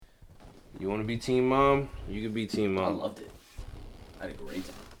You want to be Team Mom? You can be Team Mom. I loved it. I had a great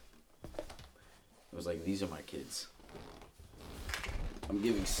time. It was like, these are my kids. I'm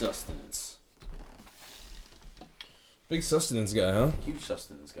giving sustenance. Big sustenance guy, huh? Huge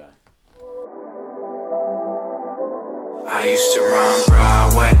sustenance guy. I used to run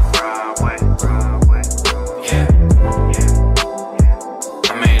Broadway. Yeah.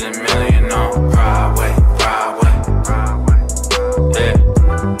 I made $1 million on Broadway. Yeah.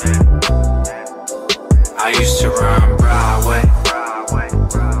 I used to run Broadway.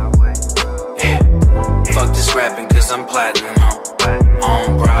 Yeah. Fuck this rapping cause I'm platinum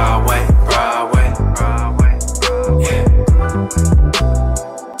on Broadway. Yeah.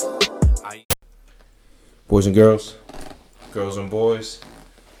 Boys and girls and boys,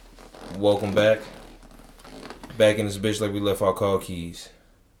 welcome back. Back in this bitch like we left our car keys.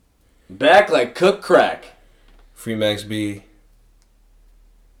 Back like cook crack. Free Max B.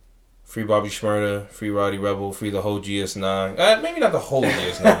 Free Bobby Shmurda. Free Roddy Rebel. Free the whole GS9. Maybe not the whole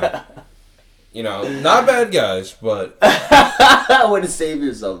GS9. You know, not bad guys, but Way to save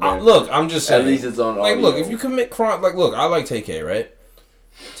yourself, man. look, I'm just saying. At least it's on like, audio. look, if you commit crime, like, look, I like TK, right?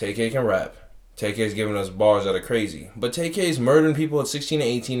 TK can rap. TK's giving us bars that are crazy. But TK's murdering people at 16 and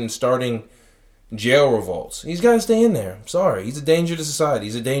 18 and starting jail revolts. He's got to stay in there. I'm sorry. He's a danger to society.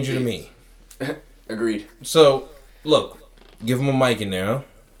 He's a danger to me. Agreed. So, look, give him a mic in there, huh?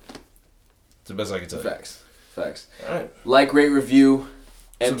 It's the best I can tell you. Facts. All right. Like, rate, review,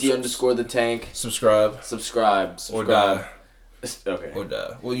 empty_the tank. Subscribe. Or die. Okay. Or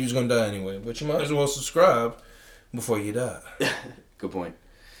die. Well, you're just going to die anyway. But you might as well subscribe before you die. Good point.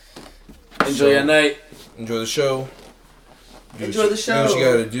 Enjoy your night. Enjoy the show. Enjoy the show. Do what you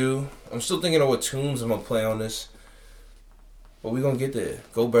gotta do. I'm still thinking of what tunes I'm gonna play on this. But we gonna get there.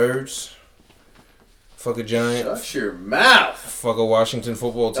 Go Birds. Fuck a Giant. Shut your mouth. Fuck a Washington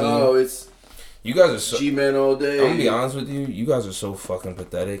football team. Oh, it's You guys are so... G-Man all day. I'm gonna be honest with you. You guys are so fucking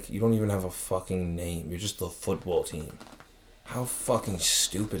pathetic. You don't even have a fucking name. You're just a football team. How fucking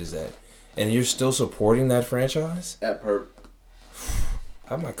stupid is that? And you're still supporting that franchise? At perp.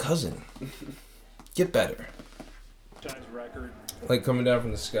 I'm my cousin. Get better. Like coming down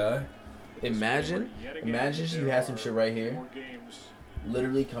from the sky. Imagine you had some shit right here.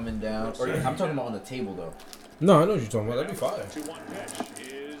 Literally coming down. Or I'm talking about on the table, though. No, I know what you're talking about. That'd be fire.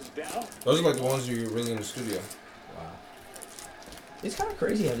 Those are like the ones you're really in the studio. Wow. It's kind of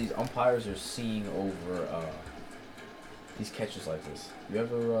crazy how these umpires are seeing over these catches like this. You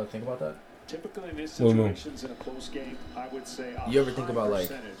ever think about that? Typically in these situations in a close game, I would say you ever think about like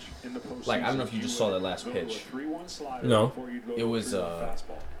I don't know if you just saw that last pitch. No. It was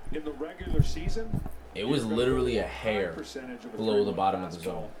in the regular season, it was literally a hair below the bottom of the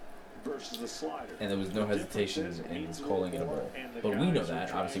zone. Versus the slider. And there was no hesitation in calling it a ball. But we know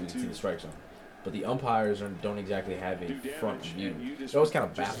that. Obviously, we can see the strike zone. But the umpires don't exactly have a front view. It always kind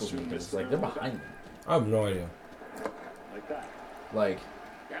of baffles me because it's like they're behind them. I have no idea. Like that. Like,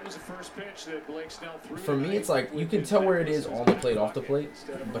 That was the first pitch that Blake Snell threw. for me, it's like you can tell where it is on the plate, off the plate,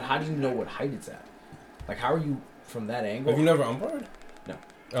 but how do you know what height it's at? Like, how are you from that angle? Have you never umpired? No.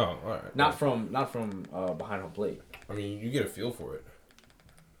 Oh, all right. Not from behind home plate. I mean, you get a feel for it.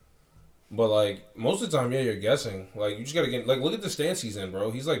 But, like, most of the time, yeah, you're guessing. Like, you just got to get... Like, look at the stance he's in,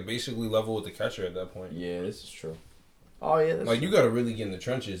 bro. He's, like, basically level with the catcher at that point. Yeah, this is true. Oh, yeah, that's like, true. you got to really get in the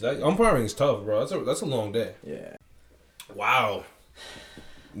trenches. That umpiring is tough, bro. That's a long day. Yeah. Wow.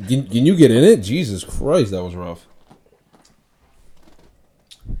 Can you get in it? Jesus Christ, that was rough.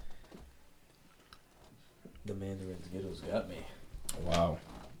 The Mandarin Skittles got me. Wow.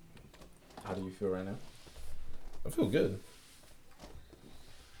 How do you feel right now? I feel good.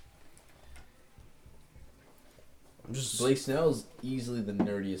 I'm just... Blake Snell's easily the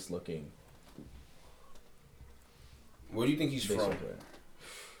nerdiest looking. Where do you think he's baseball from? player.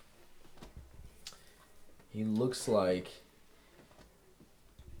 He looks like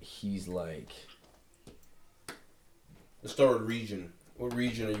he's like... Let's start with region. What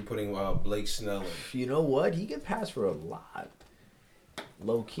region are you putting Blake Snell in? You know what? He could pass for a lot.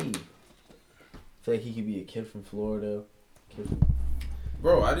 Low key. I feel like he could be a kid from Florida.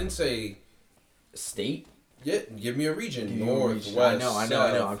 Bro, I didn't say... State? Yeah, give me a region. Give you a North, region. west, I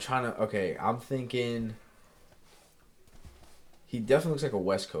know. I'm trying to... Okay, I'm thinking... He definitely looks like a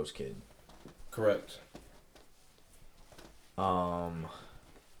West Coast kid. Correct.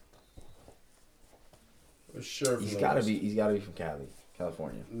 Sure. He's gotta be from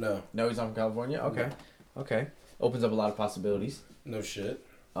California. No, He's not from California? Okay. No. Okay. Opens up a lot of possibilities. no shit.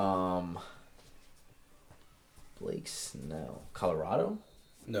 Blake Snell. Colorado?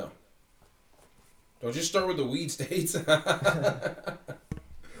 No. Don't just start with the weed states.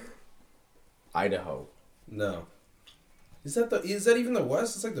 Idaho. No. Is that even the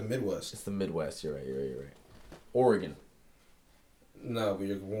West? It's like the Midwest. It's the Midwest. You're right. Oregon. No, but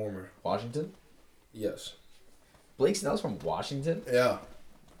you're warmer. Washington? Yes. Blake Snell's from Washington? Yeah.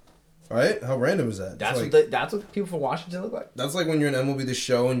 Right? How random is that? That's what people from Washington look like? That's like when you're in MLB The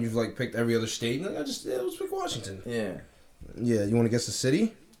Show and you've like picked every other state. And like, let's pick Washington. Yeah. Yeah, you want to guess the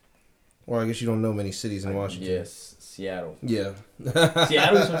city? Or I guess you don't know many cities in Washington. Yes, Seattle. Yeah.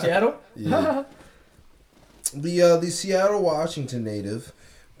 Seattle's from Seattle? Yeah. The Seattle, Washington native,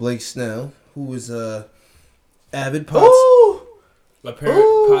 Blake Snell, who is a avid apparent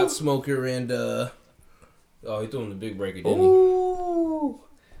pot smoker and he threw him the big breaker, didn't he? You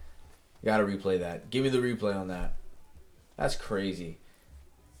gotta replay that. Give me the replay on that. That's crazy.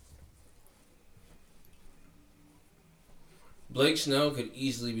 Blake Snell could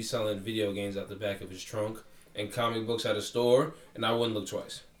easily be selling video games out the back of his trunk and comic books at a store, and I wouldn't look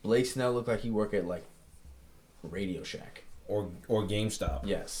twice. Blake Snell looked like he worked at like Radio Shack or GameStop.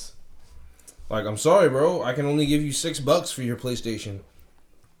 Yes. Like, I'm sorry, bro. I can only give you $6 for your PlayStation.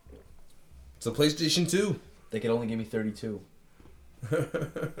 It's a PlayStation 2. They could only give me 32.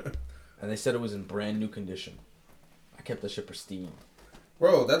 And they said it was in brand new condition. I kept the shit pristine.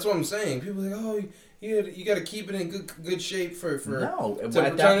 Bro, that's what I'm saying. People are like, oh, you got to keep it in good shape for no. At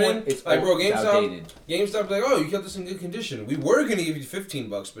that point, it's like, bro, outdated. GameStop's like, oh, you kept this in good condition. We were gonna give you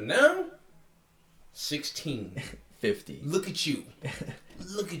 $15, but now 16. 50. Look at you.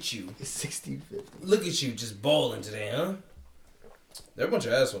 Look at you. 60, 50. Look at you just balling today, huh? They're a bunch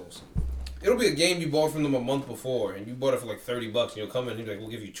of assholes. It'll be a game you bought from them a month before, and you bought it for like $30, and you'll come in and he'll be like,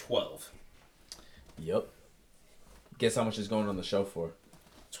 we'll give you 12. Yep. Guess how much it's going on the show for?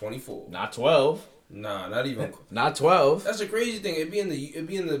 24. Not 12. Nah, not even. Not 12. That's the crazy thing. It'd be in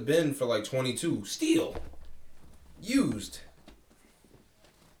the bin for like 22. Steal. Used.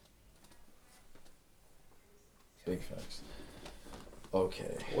 Big facts.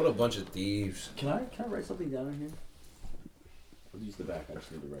 Okay. What a bunch of thieves. Can I write something down in here? I'll use the back. I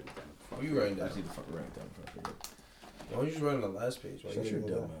just need to write it down. What are you writing down? I just need to fucking write it down before I forget. Why don't you just write on the last page? Shut your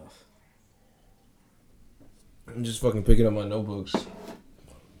dumb mouth. I'm just fucking picking up my notebooks.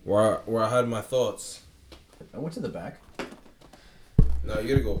 Where I hide my thoughts. I went to the back. No, you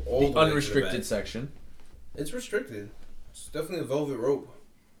gotta go all the way unrestricted to the back. section. It's restricted. It's definitely a velvet rope.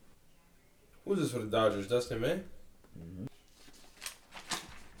 Who's this for the Dodgers? Dustin May? Mm-hmm.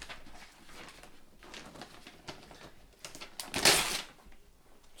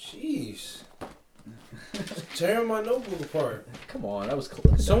 Jeez. Tearing my notebook apart. Come on, that was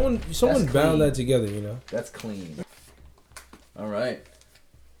clean. Someone That's bound clean. that together, you know? That's clean. All right.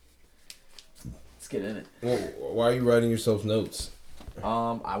 Let's get in it. Well, why are you writing yourself notes?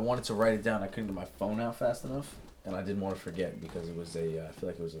 I wanted to write it down. I couldn't get my phone out fast enough, and I didn't want to forget because it was I feel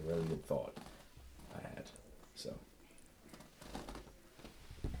like it was a really good thought I had. So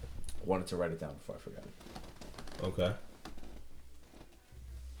I wanted to write it down before I forgot it. Okay.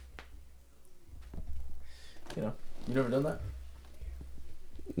 You know, you never done that?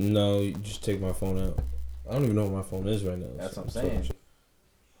 No, you just take my phone out. I don't even know what my phone is right now. That's what I'm saying.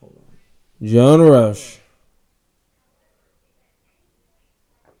 Hold on. John Rush.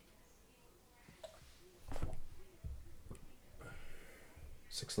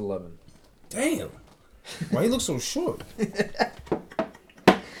 $6'11". Damn. Why you look so short? That's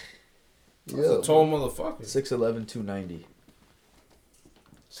a tall motherfucker. 6'11", 290.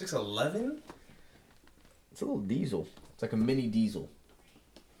 6'11"? It's a little diesel. It's like a mini diesel.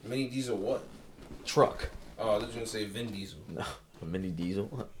 Mini Diesel what? Truck. Oh, I was going to say Vin Diesel. No, a mini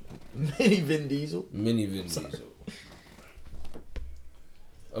diesel. Mini Vin Diesel. Mini Vin Diesel.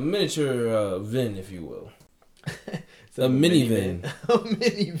 A miniature Vin, if you will. A mini Vin. A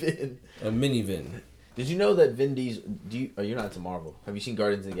mini Vin. A mini Vin. Did you know that Vin Diesel... you're not into Marvel. Have you seen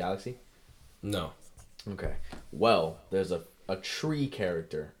Guardians of the Galaxy? No. Okay. Well, there's a tree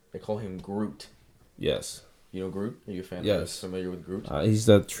character. They call him Groot. Yes. You know Groot? Are you a fan? Yes. Are you familiar with Groot? He's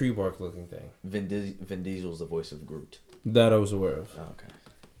that tree bark looking thing. Vin Diesel's the voice of Groot. That I was aware of. Oh, okay.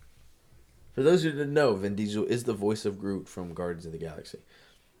 For those who didn't know, Vin Diesel is the voice of Groot from Guardians of the Galaxy.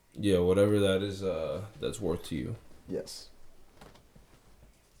 Yeah, whatever that is, that's worth to you. Yes.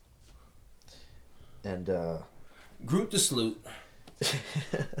 And, Groot the Sloot.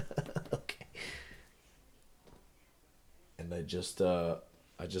 okay. And I just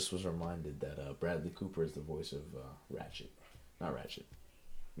was reminded that Bradley Cooper is the voice of Ratchet. Not Ratchet.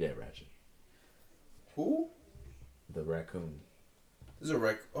 Yeah, Ratchet. Who? The raccoon. There's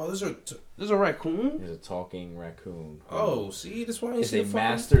a there's a raccoon? He's a talking raccoon. Oh, see? That's why I He's a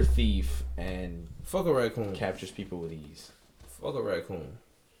master thief and fuck a raccoon. captures people with ease. Fuck a raccoon.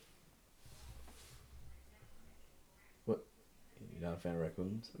 You're not a fan of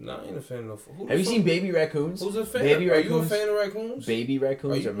raccoons? Nah, I ain't a fan of. Have you seen baby raccoons? Who's a fan? Baby Are you a raccoons? fan of raccoons? Baby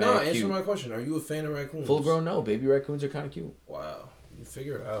raccoons are Nah, mad answer cute. my question. Are you a fan of raccoons? Full grown, no. Baby raccoons are kind of cute. Wow, you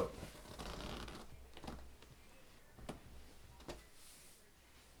figure it out.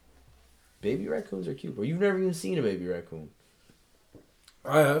 Baby raccoons are cute, bro. You've never even seen a baby raccoon.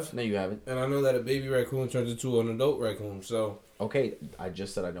 I have, No, you haven't. and I know that a baby raccoon turns into an adult raccoon, so Okay, I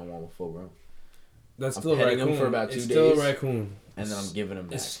just said I don't want one full grown. that's I'm still a petting raccoon. him for about 2 it's still days. a raccoon, And then I'm giving them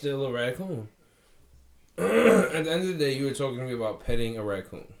back. It's still a raccoon. At the end of the day, you were talking to me about petting a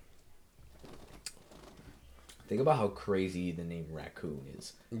raccoon. Think about how crazy the name raccoon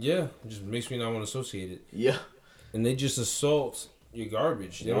is. Yeah, it just makes me not want to associate it. Yeah. And they just assault your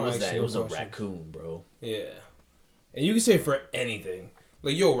garbage. They What don't was ask that? you It was a questions. raccoon, bro. Yeah. And you can say it for anything.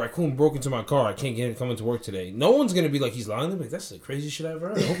 Like, yo, raccoon broke into my car. I can't get him coming to work today. No one's going to be like, he's lying. They're like, that's the craziest shit I ever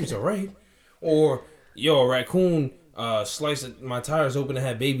heard. I hope he's all right. Or, yo, a raccoon sliced my tires open and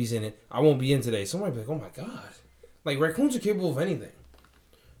had babies in it. I won't be in today. Somebody be like, oh, my God. Like, raccoons are capable of anything.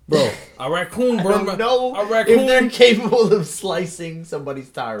 Bro, a raccoon burned my... No, a raccoon... if they're capable of slicing somebody's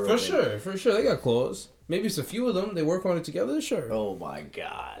tire For open. sure. They got claws. Maybe it's a few of them. They work on it together, sure. Oh, my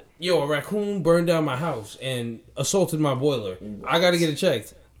God. Yo, a raccoon burned down my house and assaulted my boiler. I got to get it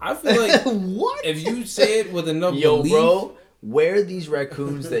checked. I feel like What? if you say it with enough Yo, belief... bro, where are these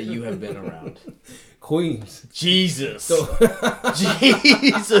raccoons that you have been around? Queens. Jesus. So,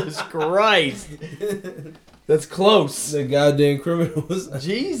 Jesus Christ. That's close. the goddamn criminals.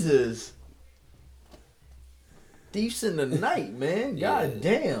 Jesus. Thieves in the night, man. God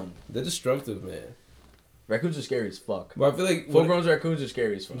Yeah. damn. They're destructive, man. Raccoons are scary as fuck. But I feel like Full-grown raccoons are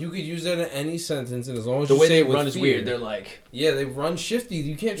scary as fuck. you could use that in any sentence, and as long as The you way say they it with run is fear. weird. They're like... Yeah, they run shifty.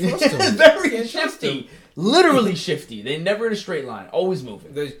 You can't trust them. very You can't trust shifty. them. Literally shifty. They never in a straight line. Always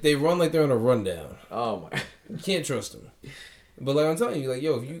moving. They run like they're on a rundown. Oh, my... You can't trust them. But like I'm telling you, like,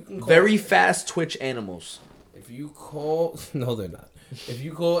 yo, if you can call... Very fast twitch animals. If you call... No, they're not. If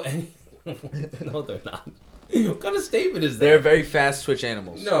you call any... No, they're not. What kind of statement is that? They're very fast twitch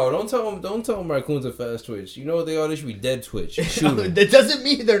animals. No, don't tell them raccoons are fast twitch. You know what they are? They should be dead twitch. Shoot 'em. That doesn't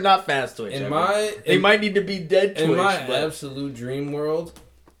mean they're not fast twitch. They might need to be dead twitch. In my but... absolute dream world,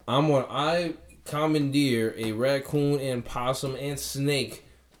 I commandeer a raccoon and possum and snake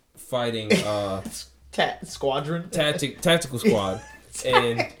fighting Squadron. tactical squad.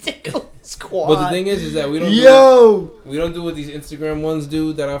 And Tactical squad. but the thing is that we don't do what these Instagram ones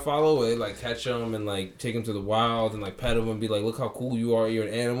do that I follow. Where they like catch them and like take them to the wild and like pet them and be like, look how cool you are. You're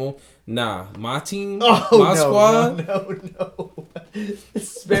an animal. Nah, my team, my squad. No.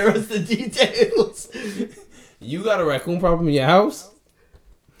 Spare us the details. You got a raccoon problem in your house?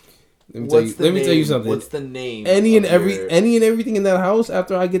 Let me tell you something. What's the name? Any and everything in that house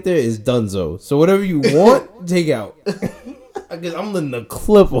after I get there is donezo. So whatever you want, take out. Because I'm letting the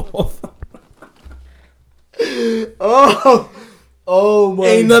clip off. Oh my!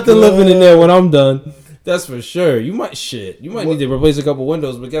 Ain't nothing living in there when I'm done. That's for sure. You might need to replace a couple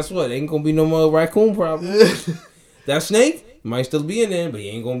windows, but guess what? Ain't gonna be no more raccoon problem. That snake might still be in there, but he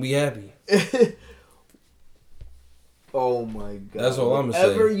ain't gonna be happy. Oh my god! That's all I'm gonna say.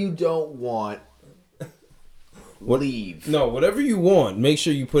 Whatever you don't want, leave. No, whatever you want, make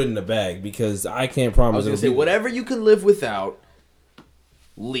sure you put it in the bag because I can't promise. I was gonna it'll say be- whatever you can live without,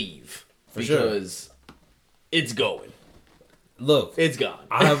 leave For sure. because it's going. Look, It's gone.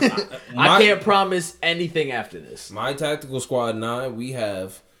 I I can't promise anything after this. My tactical squad and I, we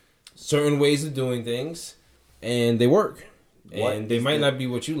have certain ways of doing things, and they work. What And they is might the- not be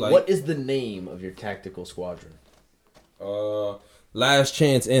what you like. What is the name of your tactical squadron? Last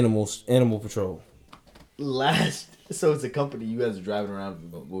Chance Animal Patrol. So it's a company you guys are driving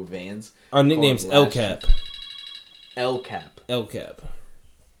around with vans. Our nickname's Called LCAP. LCAP. LCAP.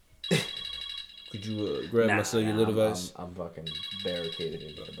 Could you grab my cellular device? I'm fucking barricaded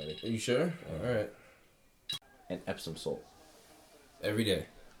in there, buddy. Are you sure? All right. And Epsom salt Every day.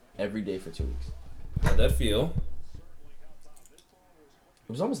 every day for 2 weeks. How'd that feel? It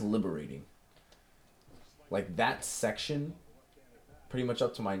was almost liberating. Like that section, pretty much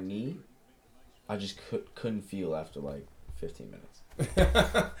up to my knee, I just couldn't feel after like 15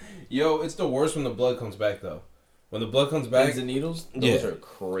 minutes. Yo, it's the worst when the blood comes back, though. When the blood comes back, Pins and needles, those Yeah. are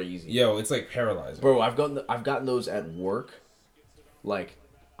crazy. yo, it's like paralyzing. Bro, I've gotten those at work. Like,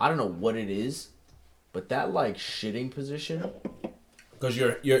 I don't know what it is, but that like shitting position. Because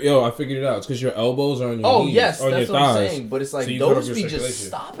yo, I figured it out. It's because your elbows are on your Oh knees, yes, on that's your what I'm thighs. saying. But it's like So you cut off those your be just circulation.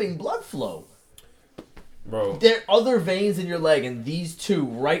 stopping blood flow. Bro. There are other veins in your leg, and these two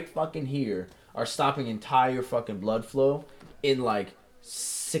right fucking here are stopping entire fucking blood flow in like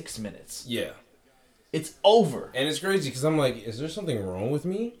 6 minutes. Yeah. It's over. And it's crazy because I'm like, is there something wrong with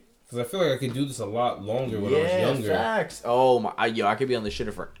me? Because I feel like I could do this a lot longer when I was younger. Facts. Oh my, I could be on the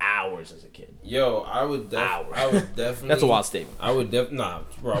shitter for hours as a kid. Yo, I would definitely. That's a wild statement. I would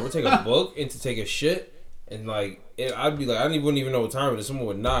bro. I would take a book and to take a shit, and like, I'd be like, I wouldn't even know what time it is. Someone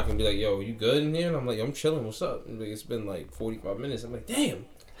would knock and be like, "Yo, you good in here?" And I'm like, "I'm chilling. What's up?" And like, it's been like 45 minutes. I'm like, "Damn,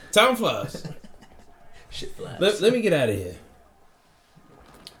 time flies." Shit flies. Let me get out of here.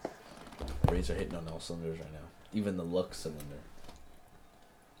 Rays are hitting on all cylinders right now. Even the Lux cylinder.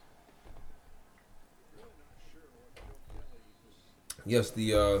 Yes,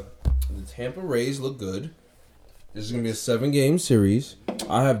 the Tampa Rays look good. This is gonna be a 7-game series.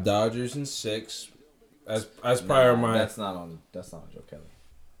 I have Dodgers in 6 as prior my. That's not on Joe Kelly.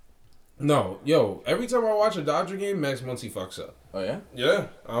 No, yo, every time I watch a Dodger game, Max Muncy fucks up. Oh yeah? Yeah,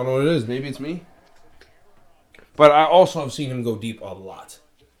 I don't know what it is. Maybe it's me. But I also have seen him go deep a lot.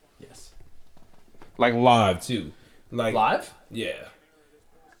 Yes. Like live too. Like Live? Yeah.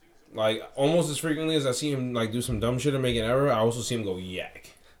 Like almost as frequently as I see him like do some dumb shit and make an error, I also see him go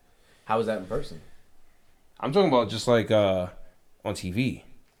yak. How was that in person? I'm talking about just like on TV.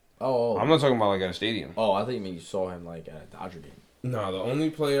 Oh. I'm not talking about like at a stadium. Oh, I thought you meant you saw him like at a Dodger game. No, the only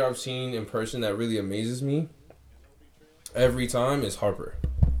player I've seen in person that really amazes me every time is Harper.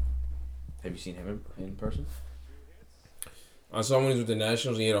 Have you seen him in person? I saw him when he was with the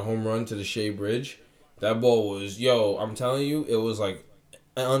Nationals. He had a home run to the Shea Bridge. That ball was, I'm telling you, it was like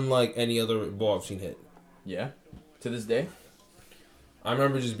unlike any other ball I've seen hit. Yeah. To this day? I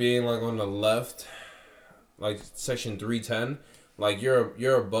remember just being like on the left, like section 310. Like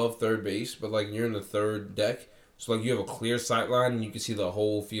you're above third base, but like you're in the third deck. So like you have a clear sight line and you can see the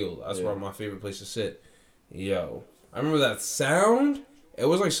whole field. That's where my favorite place to sit. Yo, I remember that sound. It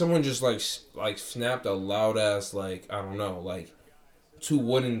was like someone just like snapped a loud ass like I don't know like 2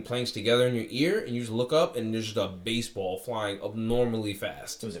 wooden planks together in your ear, and you just look up and there's just a baseball flying abnormally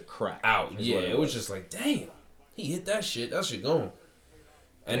fast. It was a crack. Out. Yeah, it was just like damn, he hit that shit. That shit going.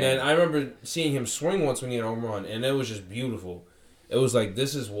 And then I remember seeing him swing once when he had a home run, and it was just beautiful. It was like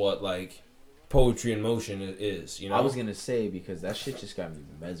this is what like poetry in motion is, you know. I was gonna say because that shit just got me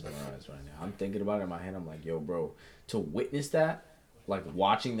mesmerized right now. I'm thinking about it in my head. I'm like, yo, bro, to witness that, like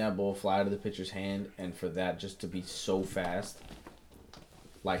watching that ball fly to the pitcher's hand, and for that just to be so fast,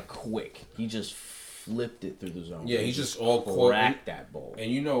 like quick, he just flipped it through the zone. Yeah, he's just all cracked that ball. And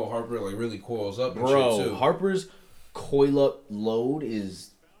you know Harper like really coils up, and bro. shit too. Harper's coil up load is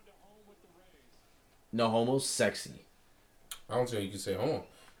no homo sexy. I don't think you can say homo.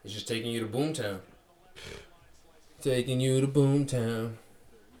 It's just taking you to Boomtown. Taking you to Boomtown.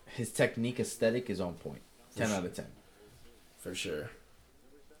 His technique aesthetic is on point. 10 out of 10. For sure.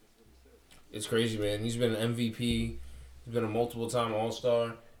 It's crazy, man. He's been an MVP. He's been a multiple-time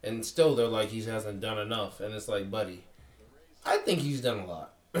All-Star. And still, they're like, he hasn't done enough. And it's like, buddy, I think he's done a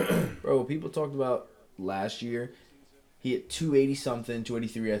lot. Bro, people talked about last year. He hit 280-something,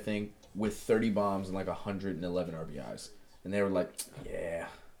 283, I think, with 30 bombs and like 111 RBIs. And they were like, yeah,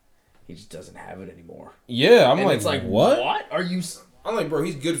 he just doesn't have it anymore. Yeah, I'm and like, it's like, what? Are you... I'm like, bro,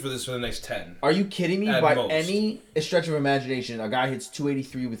 he's good for this for the next 10. Are you kidding me? At By most. any stretch of imagination, a guy hits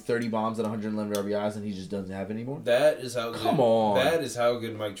 283 with 30 bombs and 111 RBIs and he just doesn't have it anymore? That is how good. Come on. That is how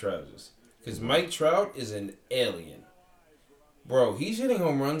good Mike Trout is. Because Mike Trout is an alien. Bro, he's hitting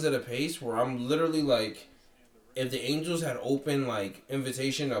home runs at a pace where I'm literally like, if the Angels had open like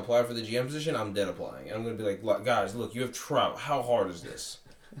invitation to apply for the GM position, I'm dead applying. And I'm going to be like, guys, look, you have Trout. How hard is this?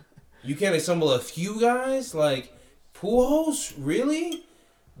 You can't assemble a few guys? Like, Pujols? Really?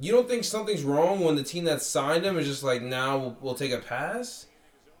 You don't think something's wrong when the team that signed him is just like, now we'll take a pass?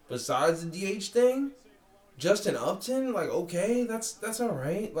 Besides the DH thing? Justin Upton? Like, okay, that's all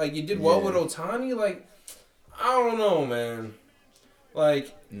right. Like, you did well with Ohtani? Like, I don't know, man.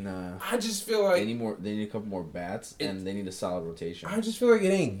 Like, nah. I just feel like... They need a couple more bats, and they need a solid rotation. I just feel like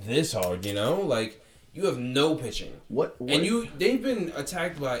it ain't this hard, you know? Like, you have no pitching. And they've been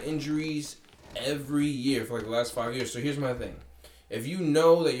attacked by injuries every year for like the last 5 years. So here's my thing. If you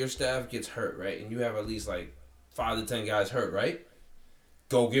know that your staff gets hurt, right, and you have at least like 5 to 10 guys hurt, right,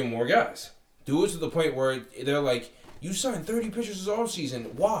 go get more guys. Do it to the point where they're like, you signed 30 pitchers this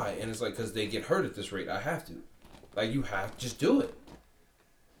offseason. Why? And it's like, because they get hurt at this rate. I have to. Like, you have to just do it.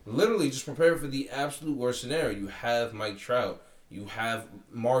 Literally, just prepare for the absolute worst scenario. You have Mike Trout. You have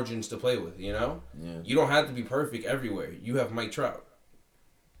margins to play with, you know? Yeah. You don't have to be perfect everywhere. You have Mike Trout.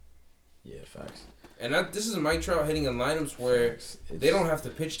 Yeah, facts. And this is Mike Trout hitting in lineups where they don't have to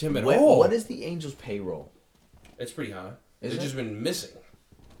pitch to him at all. What is the Angels' payroll? It's pretty high. They've just been missing.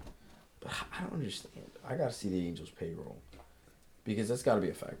 But I don't understand. I got to see the Angels' payroll. Because that's got to be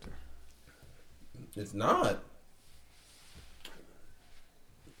a factor. It's not.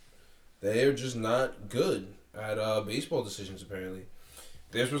 They're just not good at baseball decisions, apparently.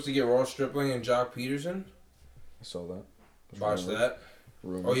 They're supposed to get Ross Stripling and Jock Peterson. I saw that. Watch that.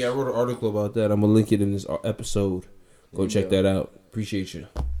 Rumors. Oh, yeah, I wrote an article about that. I'm going to link it in this episode. Go check that out. Appreciate you.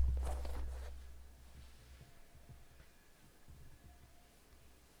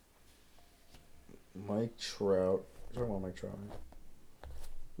 Mike Trout. You're talking about Mike Trout, right?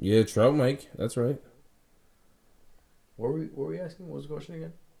 Yeah, Trout Mike. That's right. What were we asking? What was the question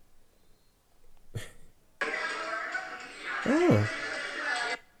again? Oh.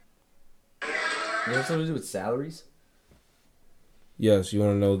 It has something to do with salaries? Yes, you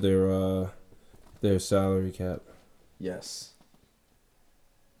want to know their salary cap. Yes.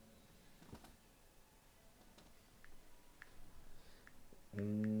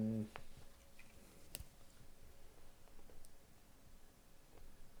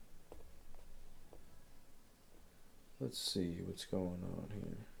 Let's see what's going on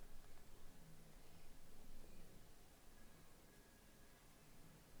here.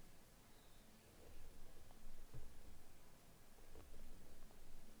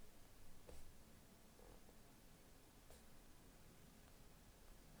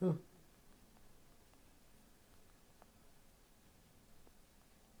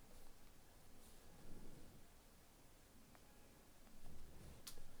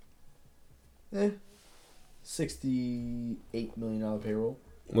 Huh. $68 million payroll.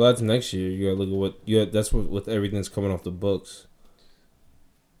 Well, that's next year. You gotta look at what that's what with everything's coming off the books.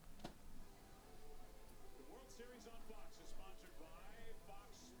 The World Series on Fox is sponsored by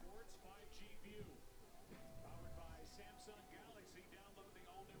Fox Sports 5G View. Powered by Samsung Galaxy. Download the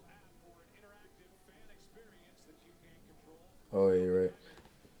all-new app for an interactive fan experience that you can control Oh, yeah, you're right.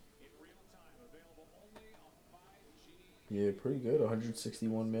 in real time. Available only on 5G. Yeah, pretty good.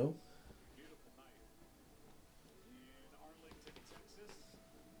 161 mil. Beautiful night in Arlington, Texas.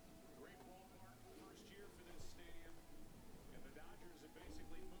 Great ballpark. First year for this stadium. And the Dodgers have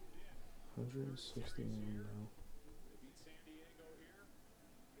basically moved in. 161 mil. They beat San Diego here.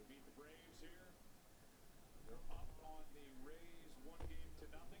 They beat the Braves here. They're up on the Rays 1-0,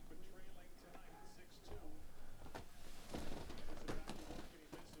 but trailing tonight 6-2.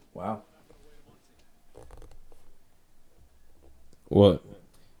 Wow. What?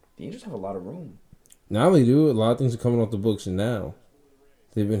 The Angels have a lot of room. Now they do. A lot of things are coming off the books, and now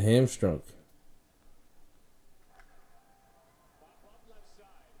they've been hamstrung.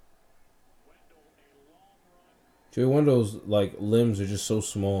 Joey Wendell's like limbs are just so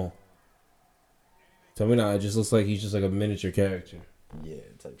small. Tell me now, it just looks like he's just like a miniature character. Yeah,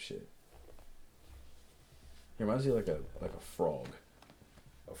 type shit. He reminds me of like a frog.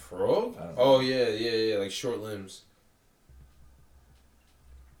 A frog? I don't know. Oh yeah, like short limbs.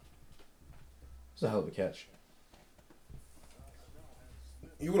 It's a hell of a catch.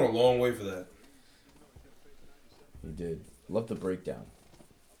 You went a long way for that. He did. Love the breakdown.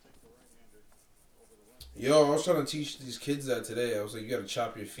 Yo, I was trying to teach these kids that today. I was like, you gotta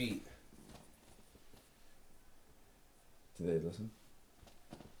chop your feet. Did they listen?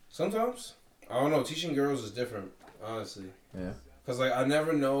 Sometimes. I don't know. Teaching girls is different, honestly. Yeah. Because, like, I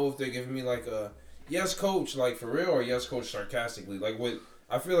never know if they're giving me, like, a yes, coach, like, for real, or yes, coach, sarcastically. Like,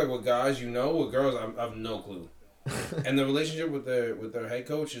 I feel like with guys, you know, with girls, I have no clue. And the relationship with their head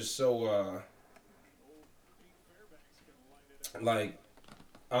coach is so, like,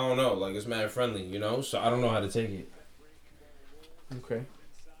 I don't know. Like, it's mad friendly, you know? So I don't know how to take it. Okay.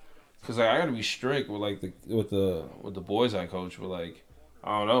 Because, like, I got to be strict with, like, with the boys I coach. But, like,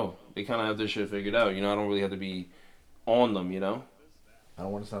 I don't know. They kind of have their shit figured out. You know, I don't really have to be on them, you know? I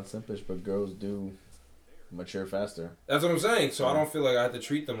don't want to sound simpish, but girls do mature faster. That's what I'm saying. So I don't feel like I have to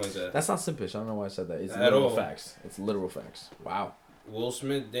treat them like that. That's not simpish. I don't know why I said that. It's At literal all. facts. It's literal facts. Wow. Will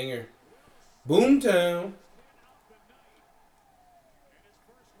Smith, Dinger. Boomtown.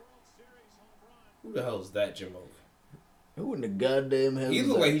 Who the hell is that, Jim Oak? Who in the goddamn hell? He is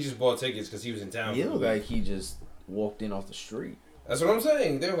looked that? like he just bought tickets because he was in town. He looked like he just walked in off the street. That's what I'm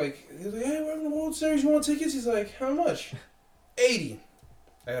saying. They're like, hey, we're having the World Series. You want tickets? He's like, how much? 80.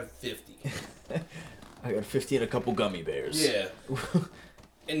 I got 50. I got 50 and a couple gummy bears. Yeah.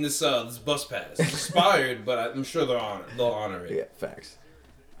 In this bus pass. It's expired, but I'm sure they'll honor it. Yeah, facts.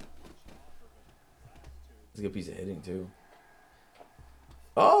 It's a good piece of hitting, too.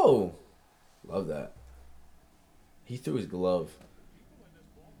 Oh! Love that. He threw his glove.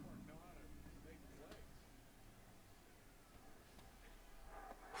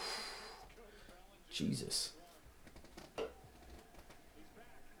 Jesus.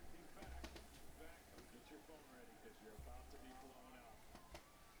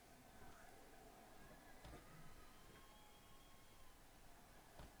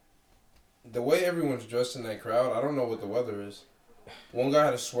 The way everyone's dressed in that crowd, I don't know what the weather is. One guy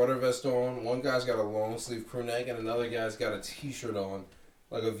had a sweater vest on, one guy's got a long sleeve crew neck, and another guy's got a t-shirt on,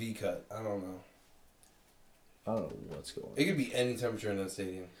 like a V-cut. I don't know. I don't know what's going on. It could be any temperature in that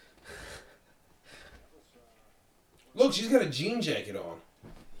stadium. Look, she's got a jean jacket on.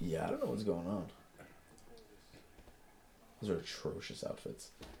 Yeah, I don't know what's going on. Those are atrocious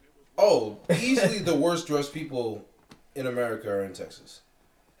outfits. Oh, easily the worst dressed people in America are in Texas.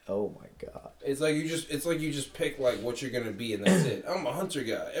 Oh my god. It's like you just pick like what you're gonna be and that's it. I'm a hunter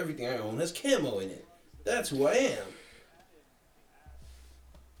guy. Everything I own has camo in it. That's who I am.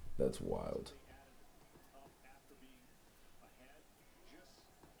 That's wild. After being ahead,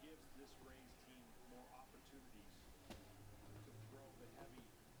 just gives this Rays team more opportunities to throw the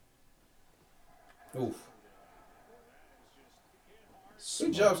heavy. Oof.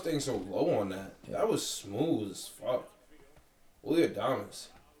 Good job staying so low on that. Yeah. That was smooth as fuck. Willie Adames.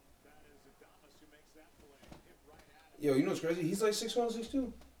 Yo, you know what's crazy? He's like 6'1",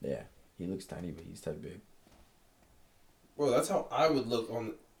 6'2". Yeah. He looks tiny, but he's type big. Bro, that's how I would look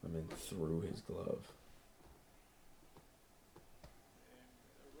on. I mean, through his glove.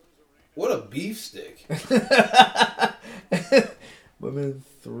 What a beef stick. Women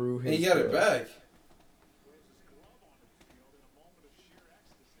through his And he got it glove. back.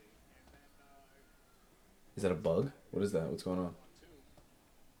 Is that a bug? What is that? What's going on?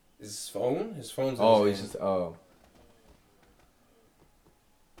 His phone? His phone's in Oh, his he's hand. just... Oh.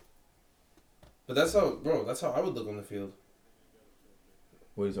 But that's how, bro, that's how I would look on the field.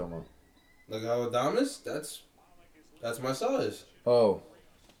 What are you talking about? Like how Adames, that's my size. Oh.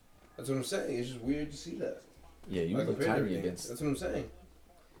 That's what I'm saying. It's just weird to see that. Yeah, you Like, look compared to tiny everything. against... That's what I'm saying.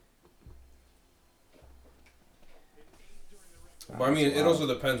 But I mean, it also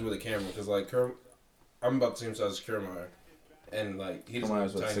depends with the camera because like I'm about the same size as Kiermaier, and like he doesn't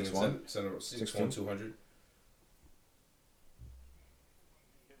Kiermaier's look what, tiny. 6'1"? 6'1", 200.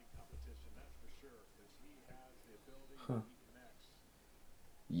 Huh.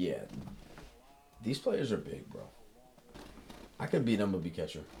 Yeah. These players are big, bro. I could beat MLB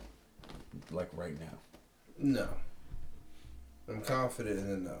catcher. Like, right now. No. I'm confident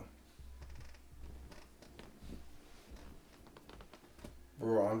in it now.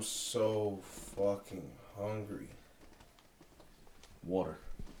 Bro, I'm so fucking hungry. Water.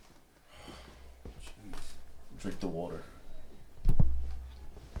 Jeez. Drink the water.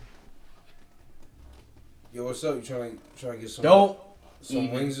 Yo, what's up? You trying to get some Don't some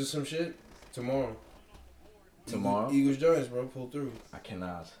even- wings or some shit tomorrow? Tomorrow? Eagles Giants, bro. Pull through. I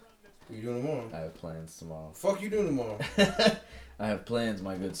cannot. What you doing tomorrow? I have plans tomorrow. Fuck you doing tomorrow? I have plans,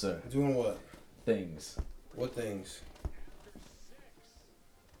 my good sir. Doing what? Things. What things?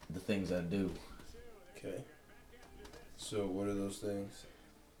 The things I do. Okay. So what are those things?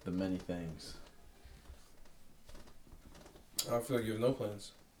 The many things. I feel like you have no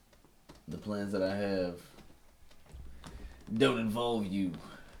plans. The plans that I have don't involve you.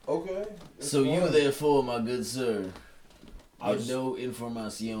 Okay. So you therefore, my good sir, I'll have just- no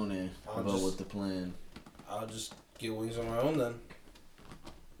informacione I'll about just- what the plan. I'll just get wings on my own then.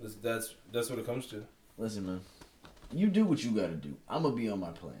 That's what it comes to. Listen, man. You do what you gotta do. I'm gonna be on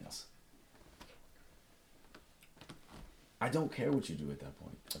my plans. I don't care what you do at that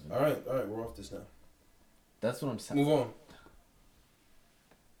point. Evan. All right, we're off this now. That's what I'm saying. Move on.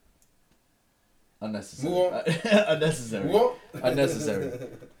 Unnecessary. Move on. Unnecessary. Move on. Unnecessary.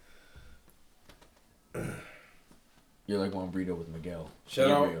 You're like Juan Brito with Miguel.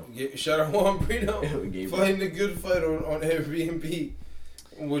 Gabriel. Shout out Juan Brito. Gabriel. Fighting the good fight on Airbnb.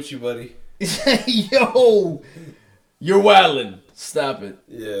 I'm with you, buddy. Yo! You're wildin'. Stop it.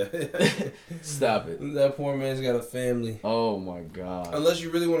 Yeah. Stop it. That poor man's got a family. Oh my god. Unless you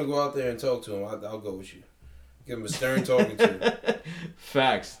really want to go out there and talk to him, I'll go with you. Give him a stern talking to.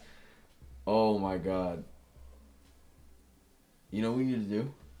 Facts. Oh my god. You know what we need to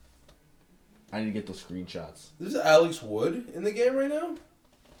do? I need to get those screenshots. There's Alex Wood in the game right now?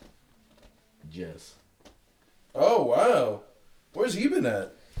 Jess. Oh, wow. Where's he been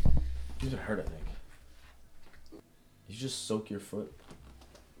at? He's been hurt, I think. You just soak your foot.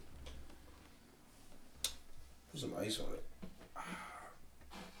 Put some ice on it.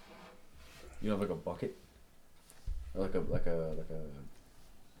 You don't have like a bucket? Or like a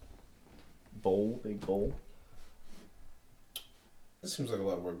bowl, big bowl? This seems like a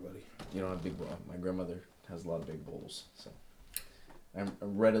lot of work, buddy. You don't have big bowl. My grandmother has a lot of big bowls, so I'm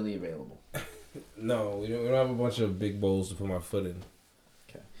readily available. No, we don't have a bunch of big bowls to put my foot in.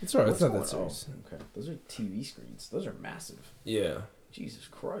 Okay. It's alright. It's not that What's going serious. on? Okay. Those are TV screens. Those are massive. Yeah. Jesus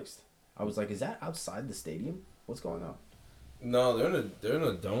Christ. I was like, is that outside the stadium? What's going on? No, they're in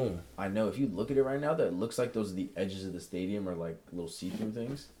a dome. I know. If you look at it right now, that it looks like those are the edges of the stadium are like little see-through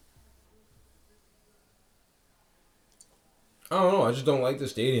things. I don't know. I just don't like the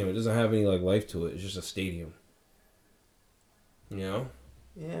stadium. It doesn't have any like life to it. It's just a stadium. You know?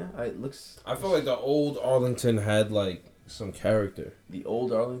 Yeah, it looks. I feel like the old Arlington had like some character. The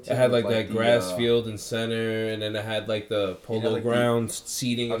old Arlington. It had like with, that the, grass field in center, and then it had like the polo like, the- ground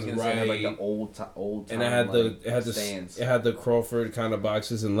seating I was on the gonna say it had, right. like the old. And it had the stands. it had the Crawford kind of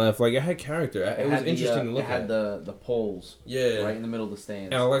boxes and left. Like it had character. It was had interesting to look It had at. the poles. Yeah. Right in the middle of the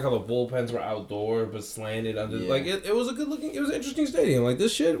stands. And I like how the bullpens were outdoor but slanted under. Yeah. Like it was a good looking. It was an interesting stadium. Like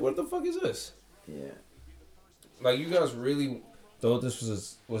this shit. What the fuck is this? Yeah. Like you guys really thought this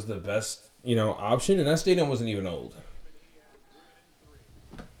was the best option, and that stadium wasn't even old.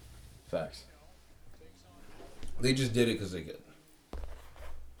 Facts. They just did it because they could.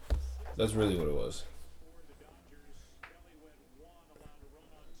 That's really what it was.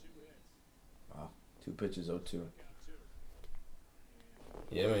 Wow. 2 pitches, 0-2.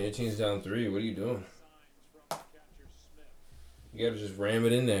 Yeah, man, your team's down 3. What are you doing? You gotta just ram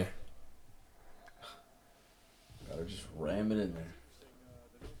it in there. Gotta just ram it in there.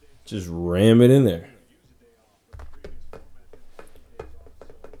 Just ram it in there.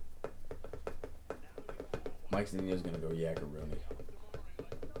 Mike Zunino's gonna go Yakaroni.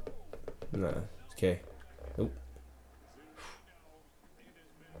 Nah, okay. Nope.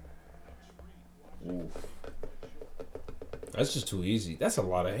 Oof. That's just too easy. That's a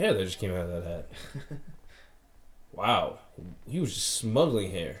lot of hair that just came out of that hat. Wow. He was just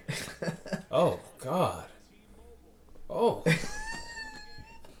smuggling hair. Oh, God. Oh.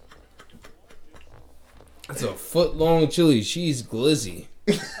 That's a foot-long chili cheese glizzy.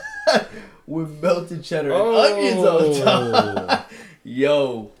 With melted cheddar and onions on top.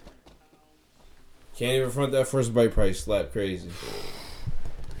 Yo. Can't even front that first bite price. Slap crazy.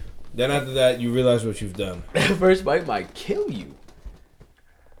 Then after that, you realize what you've done. That first bite might kill you.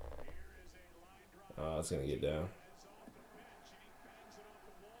 Oh, it's going to get down.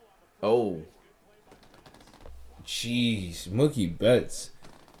 Oh. Jeez. Mookie Betts.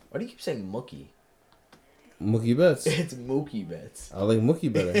 Why do you keep saying Mookie? Mookie Betts. It's Mookie Betts. I like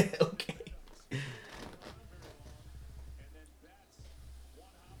Mookie better. Okay.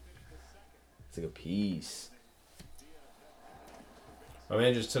 It's like a piece. My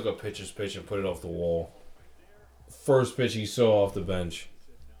man just took a pitcher's pitch and put it off the wall. First pitch he saw off the bench.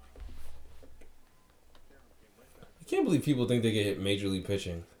 I can't believe people think they can hit major league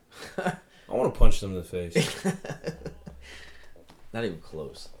pitching. I want to punch them in the face. Not even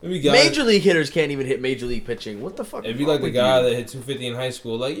close. Major Major league hitters can't even hit major league pitching. What the fuck? It'd be like the guy that hit 250 in high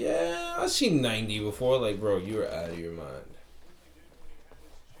school. Like, yeah, I've seen 90 before. Like, bro, you were out of your mind.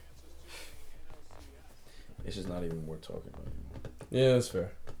 It's just not even worth talking about anymore. Yeah, that's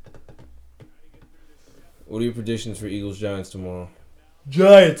fair. What are your predictions for Eagles Giants tomorrow?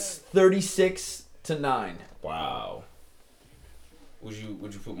 Giants 36-9. Wow. Would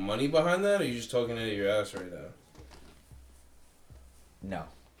you put money behind that, or are you just talking out of your ass right now? No,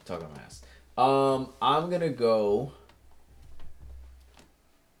 talking my ass. I'm gonna go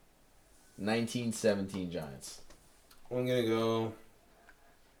 19-17 Giants. I'm gonna go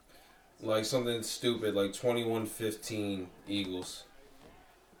like something stupid, like 21-15 Eagles.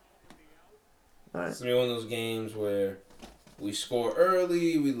 All right. It's gonna be one of those games where we score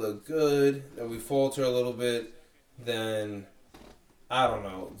early, we look good, then we falter a little bit, then I don't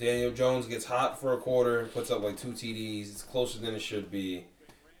know. Daniel Jones gets hot for a quarter, puts up like 2 TDs. It's closer than it should be,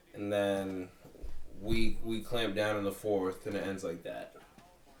 and then we clamp down in the fourth, and it ends like that.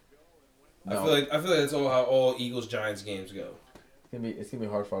 No. I feel like that's how all Eagles Giants games go. It's gonna be a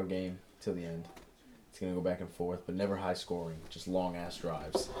hard fought game till the end. It's gonna go back and forth, but never high scoring. Just long ass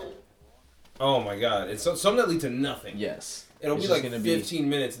drives. Oh my God! It's something that lead to nothing. Yes. It'll It's be just like gonna 15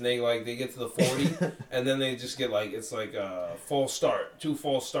 minutes, and they get to the 40, and then they just get like it's like a false start, 2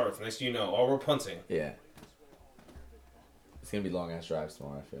 false starts. Next thing you know, we're punting. Yeah. It's gonna be long ass drives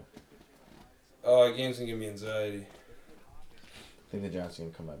tomorrow. I feel. Oh, games can give me anxiety. I think the Giants are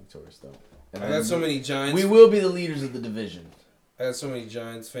gonna come out victorious though. And I then got so many Giants. We will be the leaders of the division. I got so many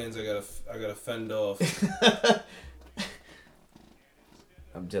Giants fans. I gotta fend off.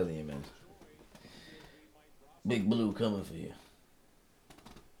 I'm telling you, man. Big Blue coming for you.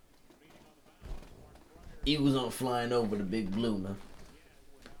 Eagles aren't flying over the Big Blue, man.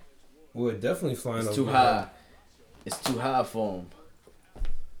 We're definitely flying. It's over too that. high. It's too high for them.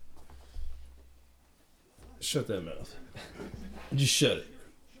 Shut that mouth. Just shut it.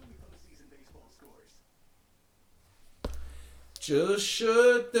 Just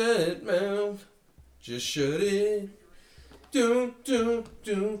shut that mouth. Just shut it.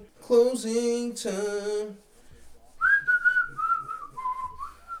 Closing time.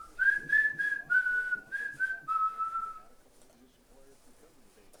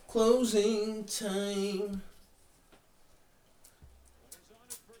 Closing time.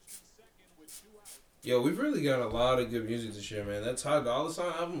 Yo, we've really got a lot of good music this year, man. That Ty Dolla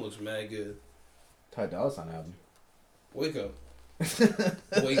 $ign album looks mad good. Ty Dolla $ign album. Wake up.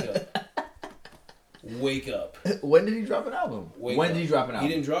 Wake up. Wake up. When did he drop an album? Wake when up. did he drop an album?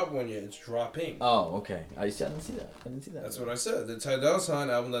 He didn't drop one yet. It's dropping. Oh, okay. I didn't see that. That's what I said. The Ty Dolla $ign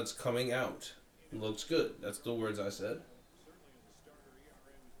album that's coming out looks good. That's the words I said.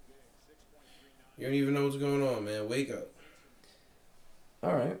 You don't even know what's going on, man. Wake up.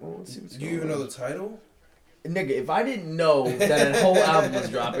 All right. Well, let's see what's Do you going even on. know the title? Nigga, if I didn't know that a whole album was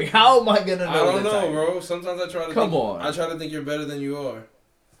dropping, how am I gonna know? I don't the know, title? bro. Sometimes I try to Come think, on. I try to think you're better than you are.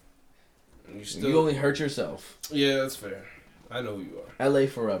 And you still. You only hurt yourself. Yeah, that's fair. I know who you are. LA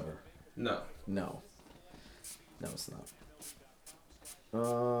forever. No. No, it's not.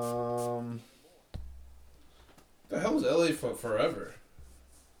 The hell was LA for Forever?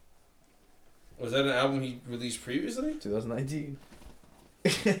 Was that an album he released previously? 2019.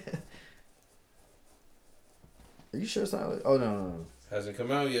 Are you sure it's not? Oh no. Hasn't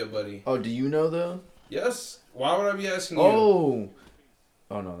come out yet, buddy. Oh, do you know though? Yes. Why would I be asking you? Oh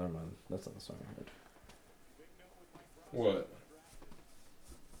no, never mind. That's not the song I heard. What?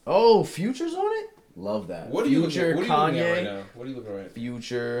 Oh, Future's on it. Love that. What are you Future, looking, what are you looking at Kanye, right now? What are you looking at?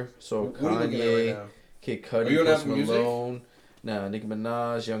 Future. So What are you looking at right Kanye, now? Kid Are you Cudi, on Post Apple Music? Malone. Nah, Nicki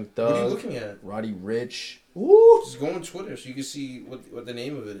Minaj, Young What are you Thug, looking at? Roddy Rich. Woo! Just go on Twitter so you can see what the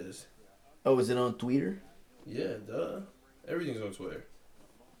name of it is. Oh, is it on Twitter? Yeah, duh. Everything's on Twitter.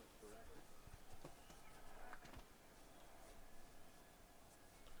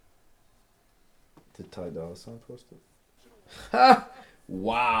 Did Ty Dolla $ign post it? Ha!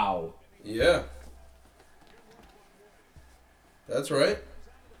 Wow. Yeah. That's right.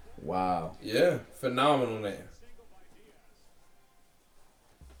 Wow. Yeah. Phenomenal name.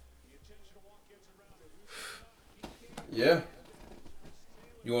 Yeah.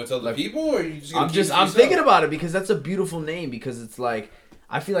 You want to tell the Like, people, or you just? Gonna keep it to I'm yourself? thinking about it because that's a beautiful name. Because it's like,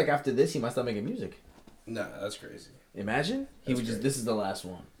 I feel like after this he might start making music. Nah, that's crazy. Imagine he That's would just. great. This is the last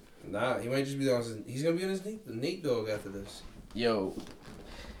one. Nah, he might just be on. He's gonna be on his Nate Dogg after this. Yo,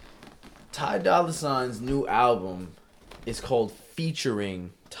 Ty Dolla $ign's new album is called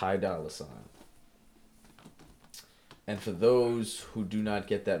Featuring Ty Dolla $ign. And for those who do not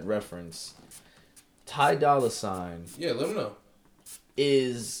get that reference, Ty Dolla $ign Yeah, let him know.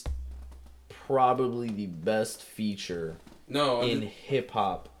 is probably the best feature No, in hip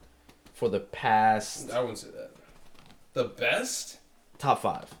hop for the past I wouldn't say that. The best top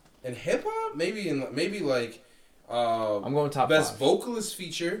 5. in hip hop, maybe like. I'm going top best 5. vocalist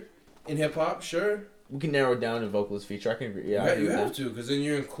feature in hip hop. Sure. We can narrow it down to vocalist feature. I can agree. Yeah, I agree you with have that. to, because then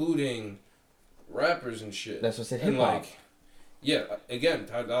you're including rappers and shit. That's what I said, And, hip-hop. yeah, again,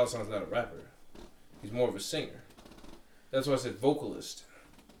 Ty Dolla $ign's not a rapper. He's more of a singer. That's why I said vocalist.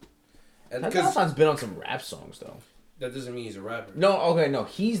 And Ty Dolla because $ign's been on some rap songs though. that doesn't mean he's a rapper. No, okay, no,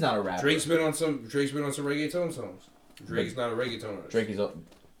 he's not a rapper. Drake's been on some reggaeton songs. Drake's not a reggaeton artist. Drake is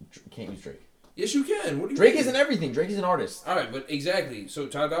can't use Drake. Yes, you can. What do you Drake mean? isn't everything. Drake is an artist. All right, but exactly. So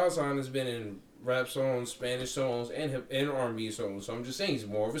Ty Dolla $ign has been in rap songs, Spanish songs, and R&B songs. So I'm just saying he's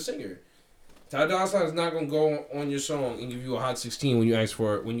more of a singer. Ty Dolla $ign is not gonna go on your song and give you a hot 16 when you ask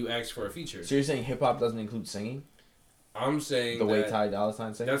for a feature. So you're saying hip hop doesn't include singing? I'm saying The way that Ty Dolla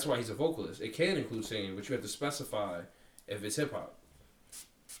 $ign sings? that's why he's a vocalist. It can include singing, but you have to specify if it's hip hop.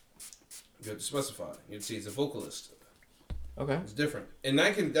 You have to specify. You'd see it's a vocalist. Okay. It's different, and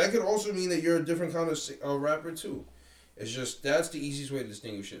that could also mean that you're a different kind of rapper too. It's just that's the easiest way to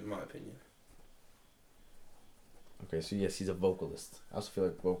distinguish it, in my opinion. Okay, so yes, he's a vocalist. I also feel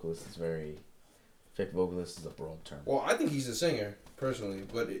like vocalist is very... I feel like vocalist is a broad term. Well, I think he's a singer personally,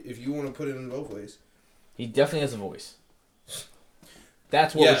 but if you want to put it in both ways, He definitely has a voice.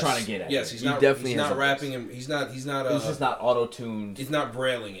 That's what we're trying to get at. Yes, he's He not. definitely He's has not a rapping, voice. and he's not. It's just not auto-tuned. He's not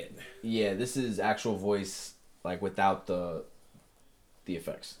brailing it. Yeah, this is actual voice, like, without the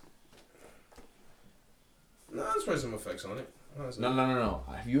effects. No, there's probably some effects on it. Honestly. No.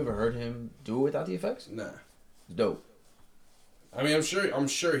 Have you ever heard him do it without the effects? Nah. It's dope. I mean, I'm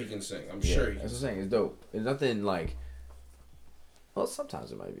sure he can sing. I'm sure he can. That's what I'm saying. It's dope. It's nothing like... Well,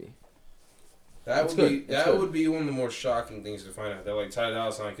 sometimes it might be. That It's would good. be It's good. would be one of the more shocking things to find out. That like Ty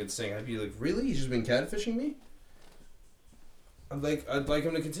Dolla $ign could sing. I'd be like, really? He's just been catfishing me? I'd like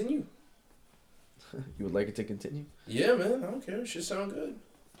him to continue. You would like it to continue? Yeah, man. I don't care. It should sound good.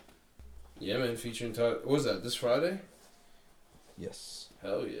 Yeah, man. Featuring Ty. What was that? This Friday? Yes.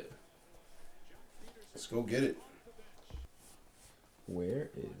 Hell yeah. Let's go get it. Where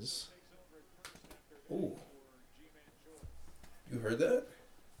is... Ooh. You heard that?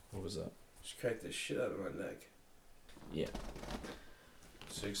 What was that? Just cracked the shit out of my neck. Yeah.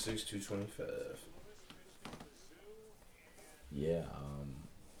 6'6", 225. Yeah,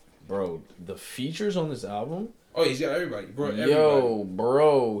 bro, the features on this album... Oh, he's got everybody. He brought everybody. Yo,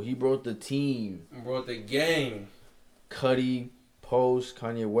 bro, he brought the team. He brought the gang. Cudi, Post,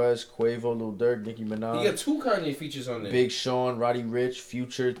 Kanye West, Quavo, Lil Durk, Nicki Minaj. He got 2 Kanye features on there. Big Sean, Roddy Ricch,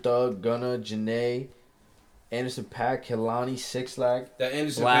 Future, Thug, Gunna, Janae, Anderson .Paak, Kehlani, Six Lack. That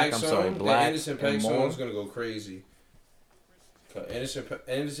Anderson Black, .Paak I'm song, sorry, that Black Anderson and .Paak more. song's gonna go crazy. Anderson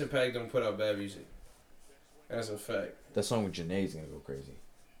 .Paak don't put out bad music. That's a fact. That song with Janae is gonna go crazy.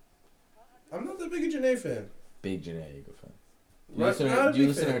 I'm not that big a Janae fan. Big Janae Eagle fan. Right, not a Do you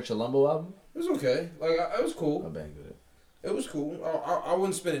big listen to fan. her Chilumbo album? It was okay. Like, it was I cool. banged with it. It was cool. I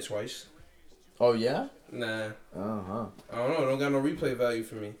wouldn't spin it twice. Oh yeah? Nah. Uh-huh. I don't know. It don't got no replay value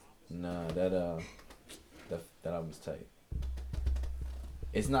for me. Nah, that album's tight.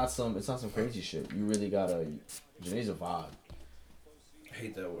 It's not some crazy shit. You really gotta... Janae's a vibe. I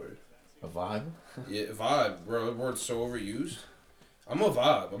hate that word. A vibe? Yeah, vibe, bro. That word's so overused. I'm a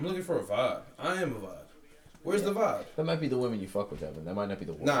vibe. I'm looking for a vibe. I am a vibe. Where's the vibe? That might be the women you fuck with, Evan. That might not be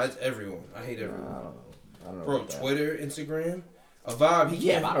the women. Nah, it's everyone. I hate I everyone. don't know. I don't know. Bro, about that. Twitter, Instagram, a vibe. He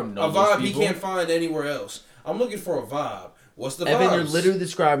Yeah, can't, but I don't know a those vibe he people. can't find anywhere else. I'm looking for a vibe. What's the Evan, vibes? you're literally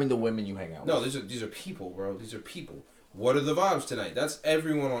describing the women you hang out No, with. these are people, bro. These are people. What are the vibes tonight? That's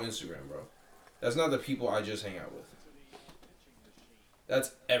everyone on Instagram, bro. That's not the people I just hang out with.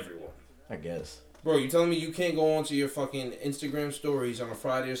 That's everyone. I guess. Bro, you telling me you can't go onto your fucking Instagram stories on a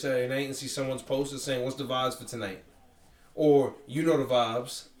Friday or Saturday night and see someone's post saying, what's the vibes for tonight? Or, you know the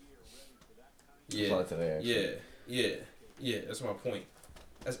vibes. Yeah. Saw it today, actually. Yeah, that's my point.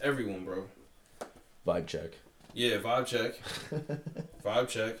 That's everyone, bro. Vibe check. Yeah, vibe check. Vibe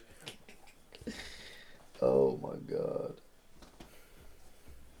check. Oh my god.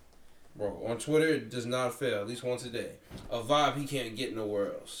 Bro, on Twitter, it does not fail, at least once a day. A vibe he can't get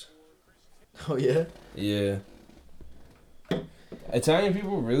nowhere else. Oh yeah? Yeah. Italian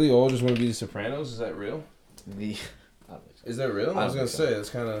people really all just want to be the Sopranos? Is that real? The I don't think so. Is that real? I was I gonna don't think say, it's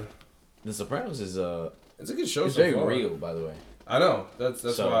kind of... The Sopranos is It's a good show it's so very far. real, by the way. I know. That's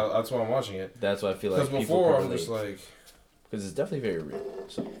So- why I'm watching it. That's why I feel like Because people before, can I'm just relate. like... Because it's definitely very real.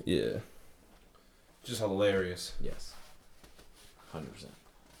 So Yeah. Just hilarious. yes. 100%.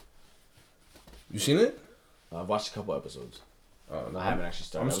 You seen it? I've watched a couple episodes. Oh, no. I haven't actually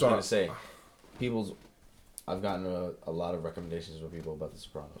started. I'm I was starting- gonna say, I've gotten a lot of recommendations from people about The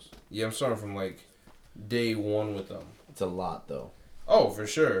Sopranos. Yeah, I'm starting from like day one with them. It's a lot though. Oh, for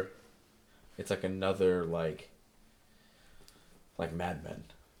sure. It's like another like Mad Men.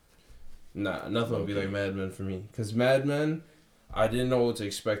 Nah, nothing would be Okay. like Mad Men for me. Because Mad Men, I didn't know what to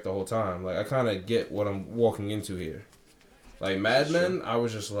expect the whole time. Like, I kind of get what I'm walking into here. Like, Mad Men, I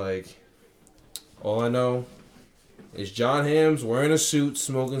was just like, all I know is John Hamm's wearing a suit,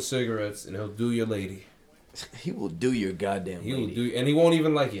 smoking cigarettes, and he'll do your lady. He will do your goddamn He lady. will do, and he won't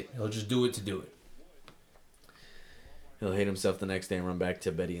even like it. He'll just do it to do it. He'll hate himself the next day and run back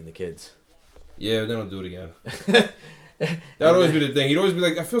to Betty and the kids. Yeah, then he'll do it again. That'd always be the thing. He'd always be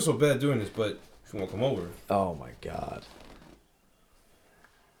like, I feel so bad doing this, but if you want to come over. Oh my god.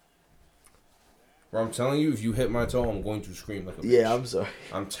 Bro, I'm telling you, if you hit my toe, I'm going to scream like a bitch. Yeah, I'm sorry.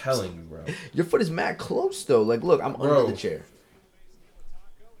 I'm telling you, bro. Your foot is mad close though. Like, look, I'm Bro. under the chair.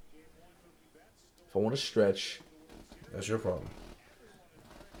 If I want to stretch, That's your problem.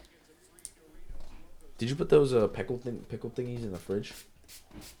 did you put those pickle thingies in the fridge?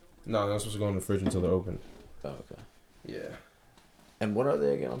 No, they're not supposed to go in the fridge until they're open. Oh, okay. Yeah. And what are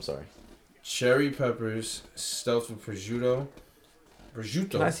they again? I'm sorry. Cherry peppers stuffed with prosciutto.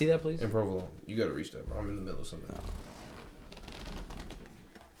 Can I see that, please? And provolone. You gotta reach that, bro. I'm in the middle of something.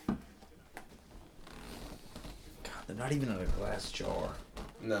 God, they're not even in a glass jar.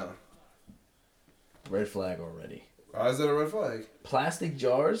 No. Red flag already. Why is that a red flag? Plastic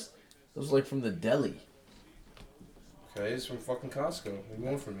jars? Those are like from the deli. Okay, it's from fucking Costco. What do you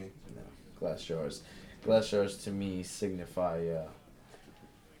want from me? No, glass jars. Glass jars to me signify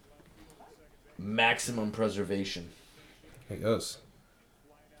maximum preservation. Like us.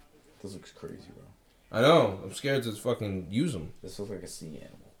 This looks crazy, bro. I know. I'm scared to fucking use them. This looks like a sea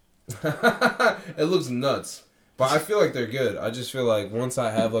animal. It looks nuts. But I feel like they're good. I just feel like once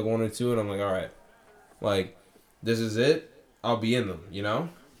I have like one or two and I'm like, alright. Like, this is it. I'll be in them, you know?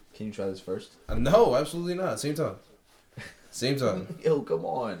 Can you try this first? No, absolutely not. Same time. Same time. Yo, come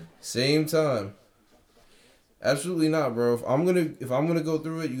on. Same time. Absolutely not, bro. If I'm gonna go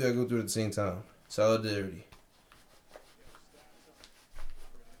through it, you gotta go through it at the same time. Solidarity.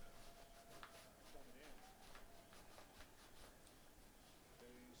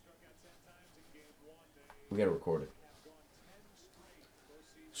 We gotta record it.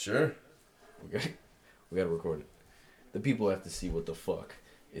 Sure. We gotta record it. The people have to see what the fuck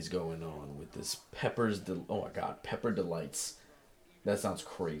is going on with this oh my god, Pepper Delights. That sounds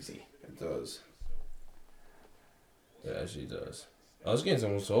crazy. It does. It actually does. I was getting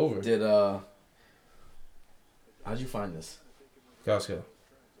almost over. How'd you find this? Costco.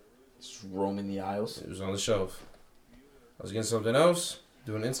 Just roaming the aisles. It was on the shelf. I was getting something else,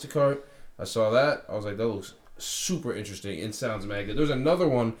 doing Instacart. I saw that. I was like, that looks super interesting. It sounds mad good. There's another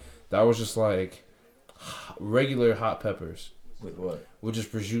one that was just like regular hot peppers. With what? With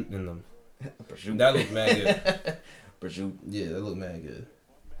just prosciutto in them. Prosciutto. That looked mad good. Prosciutto. Yeah, that looked mad good.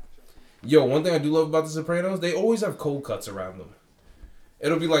 Yo, one thing I do love about The Sopranos, they always have cold cuts around them.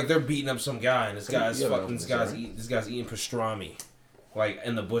 It'll be like they're beating up some guy, and this guy's eating pastrami, like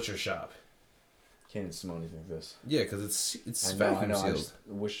in the butcher shop. Can't even smell anything like this. Yeah, because it's I vacuum know. sealed.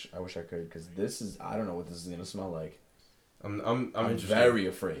 I wish I could, because this is, I don't know what this is gonna smell like. I'm interested. very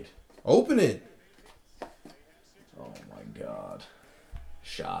afraid. Open it. Oh my god.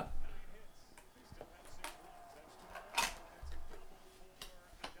 Shot.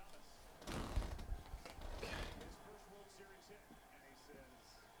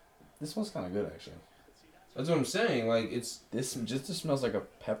 This smells kind of good, actually. That's what I'm saying. Like This just smells like a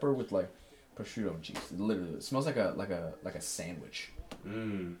pepper with like prosciutto cheese. Literally, it smells like a sandwich.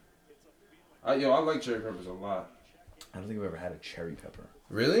 I like cherry peppers a lot. I don't think I've ever had a cherry pepper.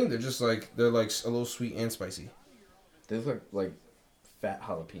 Really? They're like a little sweet and spicy. They look like fat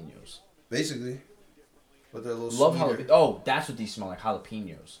jalapenos. Basically. But they're a little Love sweeter. jalapenos. Oh, that's what these smell like,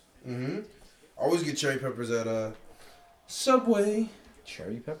 jalapenos. I always get cherry peppers at Subway.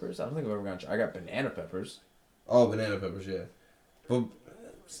 Cherry peppers? I don't think I've ever gotten. I got banana peppers. Oh, banana peppers, yeah. But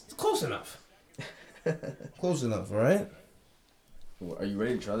it's close enough. Close enough, all right? Are you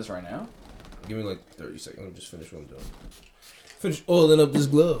ready to try this right now? Give me like 30 seconds. Let me just finish what I'm doing. Finish oiling up this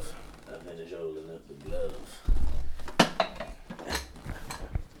glove. I finish oiling up the glove.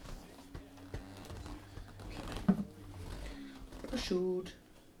 Prosciutto.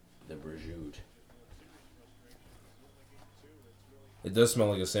 The prosciutto. It does smell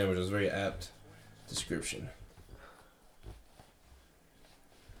like a sandwich. It's a very apt description.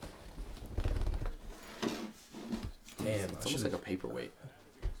 Damn, It's almost like a paperweight.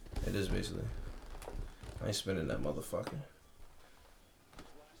 It is basically. I ain't spinning that motherfucker.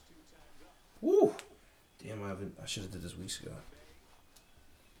 Woo! Damn, I should have did this weeks ago.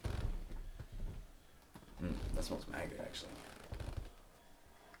 That smells mad good, actually.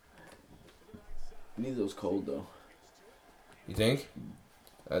 I need those cold though. You think?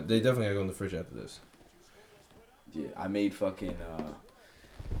 They definitely gotta go in the fridge after this. Yeah, I made fucking.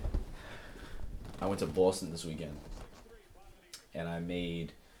 I went to Boston this weekend, and I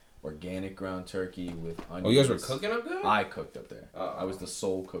made organic ground turkey with onions. Oh, you guys were cooking up there? I cooked up there. I was the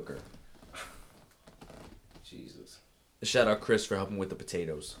sole cooker. Jesus. Shout out Chris for helping with the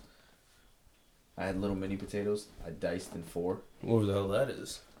potatoes. I had little mini potatoes. I diced in 4. What the hell that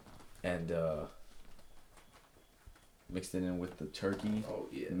is? And mixed it in with the turkey. Oh,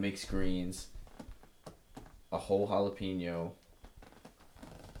 yeah. Mixed greens. A whole jalapeno.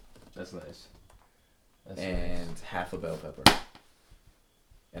 That's nice. And half a bell pepper.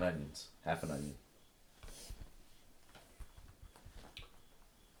 And onions. Half an onion.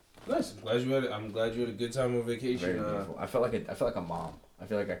 Nice. I'm glad you had a good time on vacation. Very beautiful. I felt like a mom. I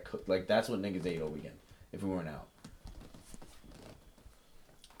feel like I cooked. Like that's what niggas ate all weekend. If we weren't out.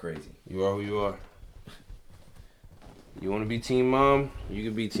 Crazy. You are who you are. You want to be team mom? You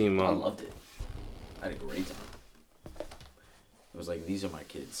can be team I mom. loved it. I had a great time. It was like, these are my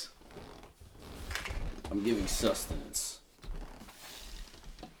kids. I'm giving sustenance.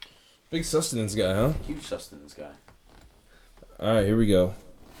 Big sustenance guy, huh? Huge sustenance guy. All right, here we go.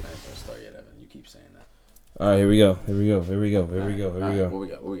 I ain't gonna start yet, Evan. You keep saying that. All right, here we go. Here we go. All right,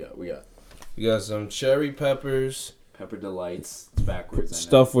 What we got? We got some cherry peppers. Pepper Delights. It's backwards.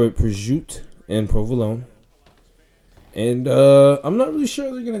 Stuff with prosciutto and provolone. And I'm not really sure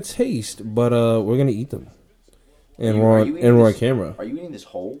how they're gonna taste, but we're gonna eat them. And we're on camera. Are you eating this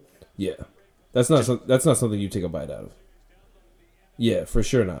whole? Yeah, that's not something you take a bite out of. Yeah, for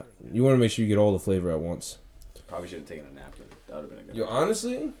sure not. You want to make sure you get all the flavor at once. Probably should have taken a napkin. That would have been a good. Yo,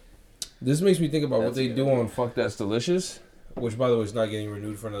 honestly, this makes me think about what That's they good. do on Fuck That's Delicious, which by the way is not getting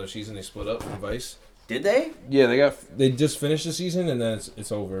renewed for another season. They split up from Vice. Did they? Yeah, they just finished the season and then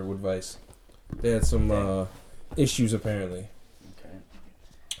it's over with Vice. They had some issues apparently. Okay.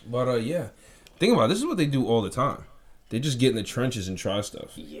 But yeah, think about it. This is what they do all the time. They just get in the trenches and try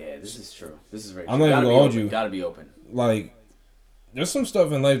stuff. Yeah, this is true. This is very. I'm true. not even Gotta gonna be hold open. you. Gotta be open. Like, there's some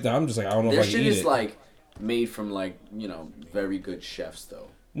stuff in life that I'm just like, I don't know Their if I can shit eat is it. like made from like very good chefs though.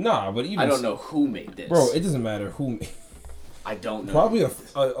 Nah, but even I don't know who made this, bro. It doesn't matter who. I don't know. Probably a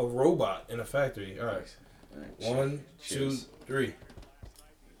robot in a factory. All right, All right, 1, 2, cheers. 3.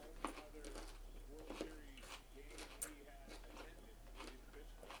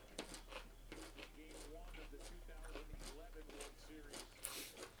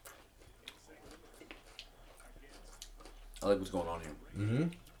 I like what's going on here. Mm-hmm.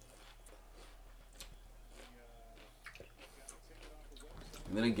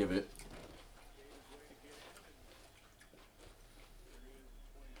 I'm gonna give it.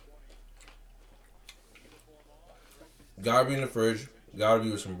 Gotta be in the fridge. Gotta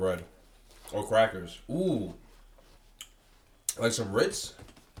be with some bread or crackers. Ooh, like some Ritz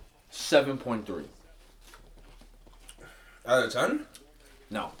 7.3. out of 10.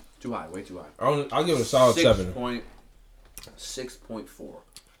 No, too high. Way too high. I'll give it a solid 7. 6.4.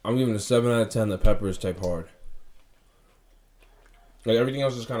 I'm giving it a 7 out of 10. The peppers type hard. Like everything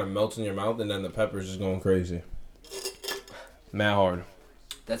else just kind of melts in your mouth, and then the peppers just going crazy. Mad hard.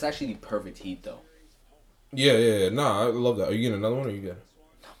 That's actually the perfect heat though. Yeah. Nah, I love that. Are you getting another one or are you good?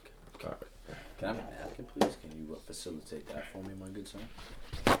 All right. Can I have a napkin, please? Can you facilitate that for me, my good sir?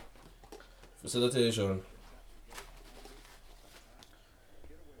 Facilitation.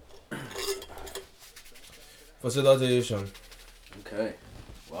 Facilitation. Okay.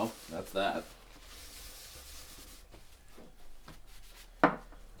 Well, that's that.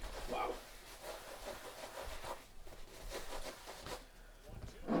 Wow.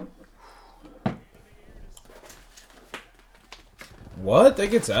 What? That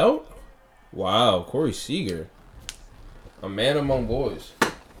gets out? Wow, Corey Seager. A man among boys.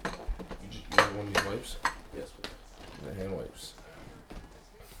 You want one of these wipes? Yes, please. The hand wipes.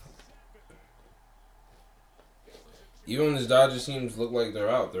 Even when his Dodgers teams look like they're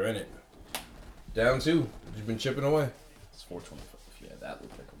out, they're in it. Down 2. Just been chipping away. It's 425. Yeah, that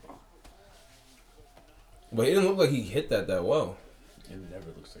looked like a bomb. But he didn't look like he hit that well. It never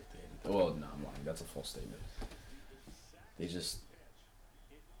looks like they hit it. Well, no, I'm lying. That's a false statement. They just.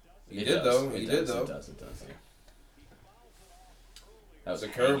 He It did does. though. It He does. did though. It does. Yeah. That was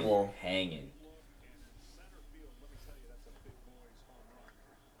It's a curveball. Hanging.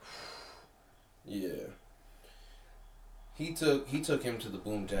 Yeah. He took him to the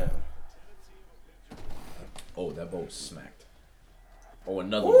boom town. Oh, that ball was smacked. Oh,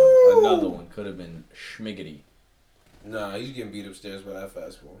 another Woo! one. Another one could have been schmiggity. Nah, he's getting beat upstairs by that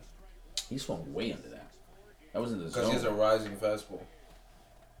fastball. He swung way under that. That was in the Because zone. he has a rising fastball.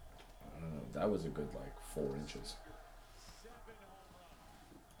 I don't know. That was a good 4 inches.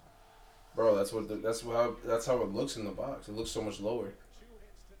 Bro, that's how it looks in the box. It looks so much lower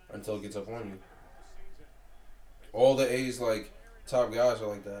until it gets up on you. All the A's top guys are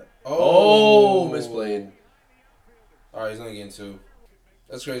like that. Oh, misplayed. All right, he's only getting 2.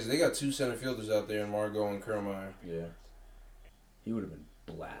 That's crazy. They got 2 center fielders out there, in Margot and Kiermaier. Yeah. He would have been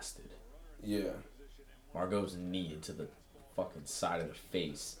blasted. Yeah. Margot's knee into the fucking side of the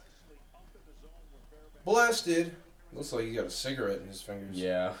face. Blasted. Looks like he got a cigarette in his fingers.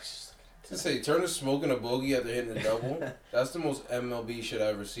 Yeah. To say, turn to smoking a bogey after hitting a double. That's the most MLB shit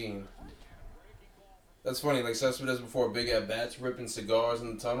I've ever seen. That's funny. Like Cespedes before big at bats, ripping cigars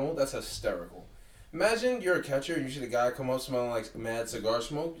in the tunnel. That's hysterical. Imagine you're a catcher and you see the guy come up smelling like mad cigar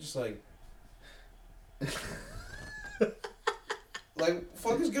smoke. Just like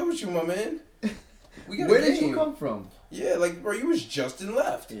fuck is good with you, my man? We got Where a did game. you come from? Yeah, bro, you was just in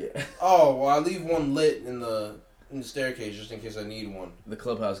left. Yeah. Oh, well, I leave one lit in the staircase just in case I need one. The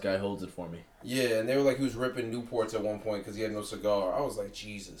clubhouse guy holds it for me. Yeah, and they were like he was ripping Newports at one point because he had no cigar. I was like,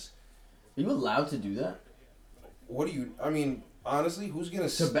 Jesus. Are you allowed to do that? What do you? I mean, honestly, who's gonna?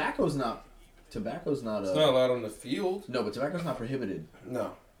 Tobacco's not. It's not allowed on the field. No, but tobacco's not prohibited.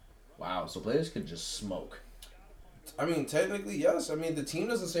 No. Wow, so players could just smoke. I mean, technically, yes. I mean, the team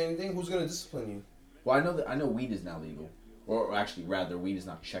doesn't say anything. Who's gonna discipline you? Well, I know weed is now legal, or actually, rather, weed is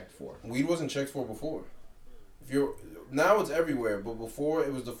not checked for. Weed wasn't checked for before. Now it's everywhere, but before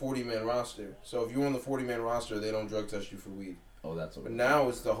it was the 40-man roster. So if you're on the 40-man roster, they don't drug test you for weed. Oh, that's what. But now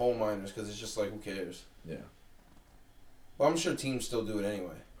it's the whole minors because it's just like, who cares? Yeah, Well, I'm sure teams still do it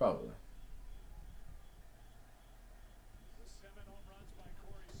anyway. probably.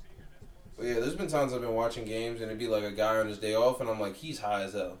 But yeah, there's been times I've been watching games and it'd be like a guy on his day off and I'm like, he's high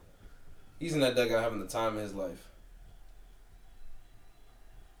as hell. He's in that dugout having the time of his life.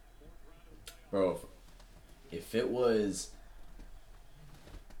 Bro, If it was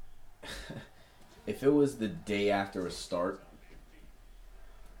the day after a start,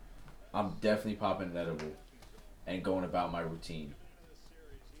 I'm definitely popping an edible and going about my routine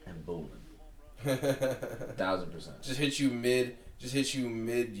and booling. 1,000%. Just hit you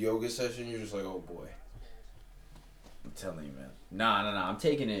mid yoga session. You're just like, oh boy. I'm telling you, man. Nah. I'm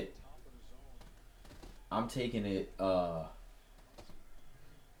taking it.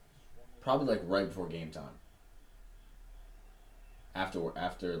 Probably like right before game time.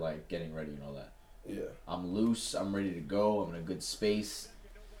 After like getting ready and all that. Yeah. I'm loose. I'm ready to go. I'm in a good space.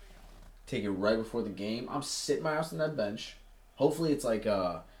 Take it right before the game. I'm sitting my ass on that bench. Hopefully it's like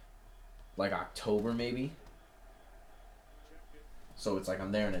October maybe. So it's like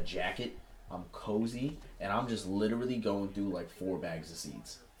I'm there in a jacket. I'm cozy, and I'm just literally going through like 4 bags of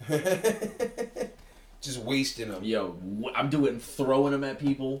seeds. Just wasting them. Yo, I'm throwing them at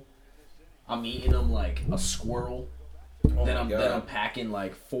people. I'm eating them like a squirrel. Oh then my I'm God. packing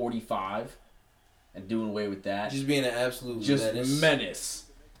like 45 and doing away with that. Just being an absolute Just menace. menace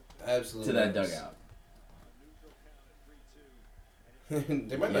Absolute to that menace. dugout.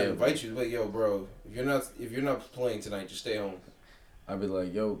 They might not Yeah, invite you, but yo, bro, if you're not playing tonight, just stay home. I'd be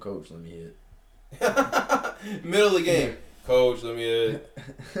like, yo, coach, let me hit. Middle of the game, coach, let me hit.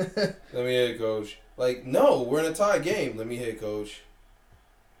 Let me hit, coach. Like, no, we're in a tie game. Let me hit, coach.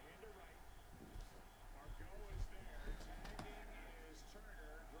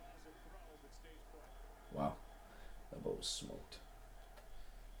 Wow. That ball was smoked.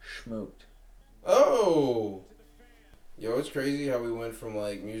 Smoked. Oh, yo, it's crazy how we went from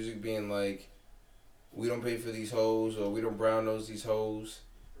like music being like, we don't pay for these hoes or we don't brown nose these hoes,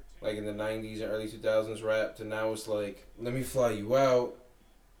 like in the 90s and early 2000s rap, to now it's like, let me fly you out,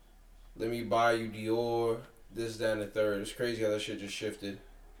 let me buy you Dior, this, that, and the third. It's crazy how that shit just shifted.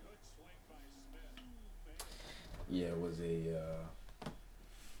 Yeah, it was a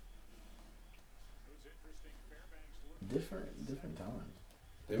different time.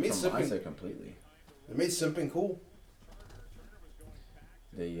 They made From simping. mindset completely. They made simping cool.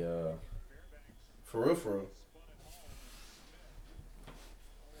 They For real, for real.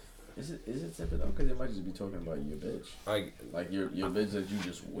 is it simple though? Because they might just be talking about your bitch, like your bitch that you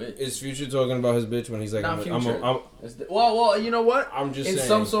just with. Is Future talking about his bitch when he's like, Not Future. I'm Well, you know what? I'm just in saying.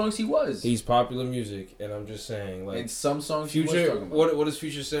 some songs he was. He's popular music, and I'm just saying, like, In some songs he was Future. talking about. What does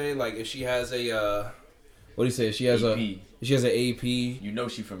Future say? Like, if she has a, what do you say? If she has AP. she has an AP. You know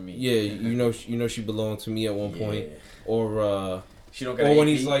she from me. Yeah, you know she belonged to me at one point, Yeah. or She don't get or an when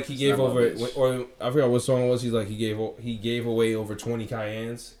AP, he's like he it's gave not my over, bitch. or I forgot what song it was. He's like he gave away over 20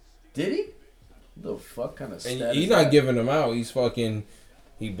 Cayennes, Did he? The fuck kind of and status he's is not that? giving them out. He's fucking.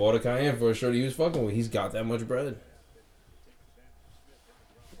 He bought a Cayenne for a shirt he was fucking with. He's got that much bread.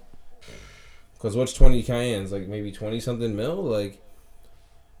 Cause what's 20 Cayennes? Like maybe 20 something mil? Like,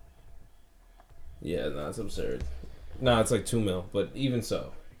 yeah, no, it's absurd. Nah, it's like 2 mil, but even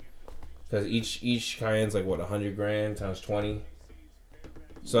so, cause each Cayenne's like what, 100 grand times 20,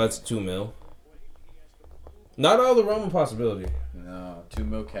 so that's 2 mil. Not out of the realm of possibility. No, 2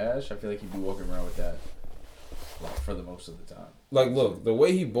 mil cash. I feel like he'd be walking around with that for the most of the time. Like, look, the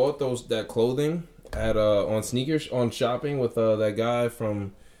way he bought that clothing at on sneakers on shopping with that guy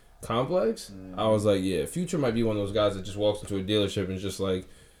from Complex, I was like, yeah, Future might be one of those guys that just walks into a dealership and just like,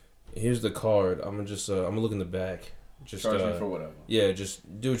 here's the card. I'm gonna just I'm gonna look in the back. Just Charge me for whatever. Yeah,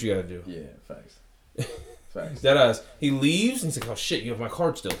 just do what you gotta do. Yeah, facts. Facts. That ass. He leaves and he's like, oh shit, you have my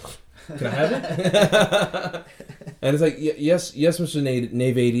card still. Can I have it? And it's like, yes, Mr.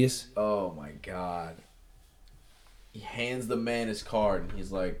 Navadius. Oh my god. He hands the man his card and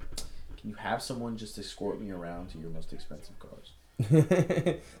he's like, can you have someone just escort me around to your most expensive cars?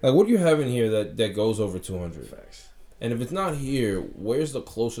 Like, what do you have in here that goes over 200? Facts. And if it's not here, where's the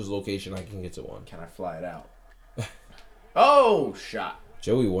closest location I can get to one? Can I fly it out? Oh, shot.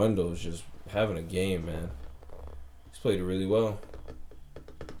 Joey Wendell's just having a game, man. He's played it really well.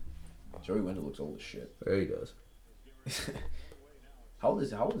 Joey Wendell looks old as shit. There he does. How old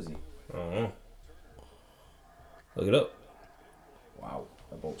is he? I don't know. Look it up. Wow,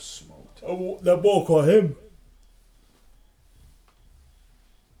 that ball was smoked. That ball caught him.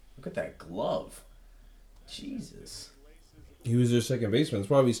 Look at that glove. Jesus. He was their second baseman. It's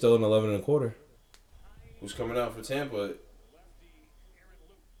probably still an 11 and a quarter. Who's coming out for Tampa?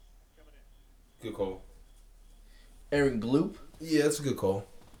 Good call. Aaron Gloop. Yeah, that's a good call.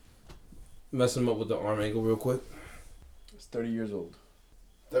 Mess him up with the arm angle real quick. He's 30 years old.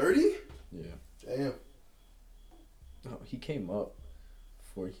 30? Yeah. Damn. Oh, he came up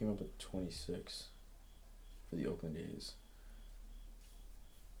at 26 for the Oakland A's.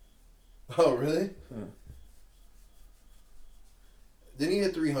 Oh, really? Huh. Didn't he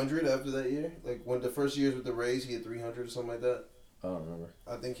hit 300 after that year? Like when the first years with the Rays, he hit 300 or something like that. I don't remember.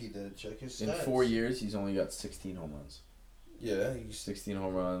 I think he did. Check his stats. In 4 years, he's only got 16 home runs. Yeah, he's 16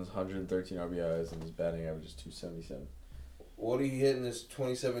 home runs, 113 RBIs, and his batting average is 277. What did he hit in his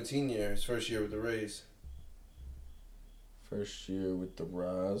 2017 year, his first year with the Rays? First year with the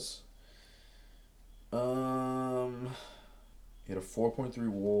Rays. He had a 4.3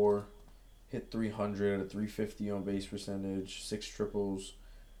 WAR, hit 300, a 350 on base percentage, 6 triples,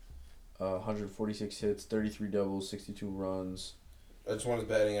 146 hits, 33 doubles, 62 runs. I just want his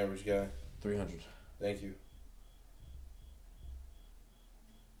batting average guy. 300. Thank you.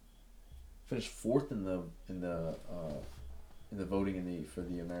 Finished fourth in the voting for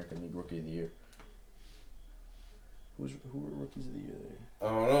the American League Rookie of the Year. Who were rookies of the year there?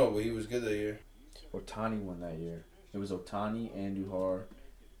 I don't know, but he was good that year. Ohtani won that year. It was Ohtani, Andujar,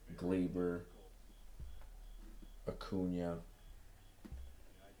 Glaber, Acuna.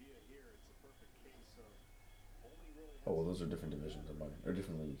 Oh well, those are different divisions, or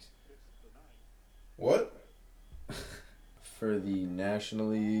different leagues. What? For the National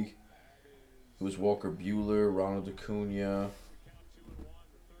League, it was Walker Buehler, Ronald Acuna,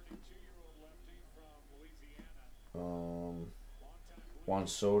 Juan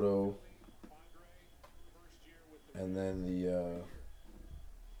Soto, and then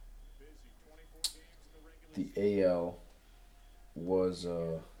the AL was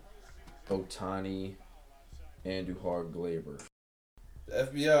Ohtani, Andujar, Glaber. The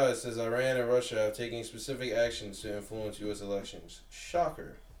FBI says Iran and Russia have taken specific actions to influence U.S. elections.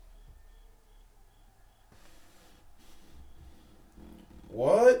 Shocker.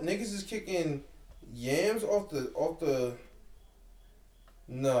 What? Niggas is kicking yams off the...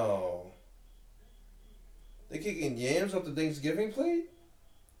 No. They kicking yams off the Thanksgiving plate?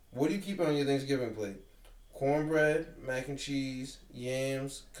 What do you keep on your Thanksgiving plate? Cornbread, mac and cheese,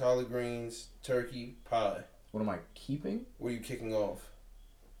 yams, collard greens, turkey, pie. What am I keeping? What are you kicking off?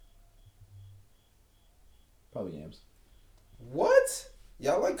 Probably yams. What?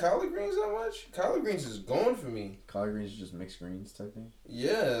 Y'all like collard greens that much? Collard greens is gone for me. Collard greens are just mixed greens type thing?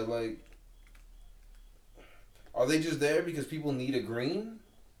 Yeah, like... Are they just there because people need a green?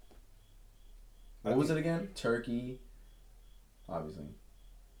 What was it again? Turkey. Obviously.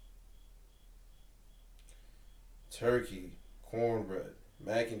 Turkey, cornbread,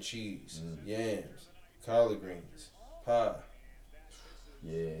 mac and cheese, yams, collard greens, pie.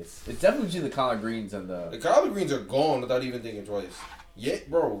 Yeah, it's definitely between the collard greens and The collard greens are gone without even thinking twice. Yeah,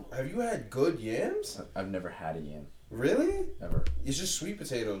 bro, have you had good yams? I've never had a yam. Really? Ever. It's just sweet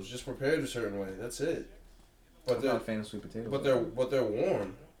potatoes, just prepared a certain way. That's it. But I'm they're not a fan of sweet potatoes. but they're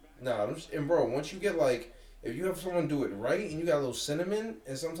warm. Nah, and bro, once you get like, if you have someone do it right and you got a little cinnamon,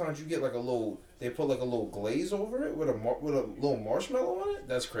 and sometimes you get like a little, they put like a little glaze over it with a little marshmallow on it.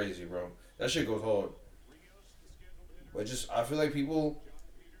 That's crazy, bro. That shit goes hard. But just, I feel like people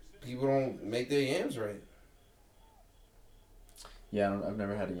don't make their yams right. Yeah, I've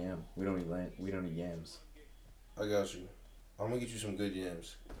never had a yam. We don't eat yams. I got you. I'm gonna get you some good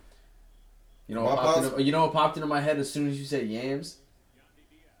yams. You know what popped into my head as soon as you said yams?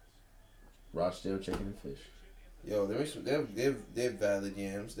 Rochdale chicken and fish. Yo, they're valid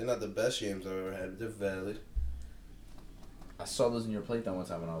yams. They're not the best yams I've ever had, but they're valid. I saw those in your plate that one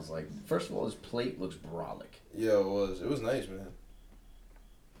time, and I was like, first of all, this plate looks brolic. Yeah, it was. It was nice, man.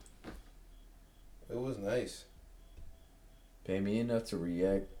 It was nice. Pay me enough to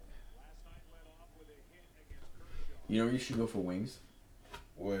react. You know where you should go for wings?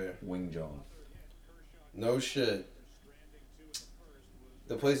 Where? Wing John. No shit.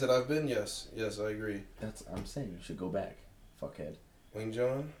 The place that I've been, yes, I agree. I'm saying you should go back, fuckhead. Wing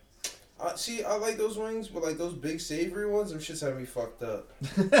John. I like those wings, but like those big savory ones, them shits had me fucked up.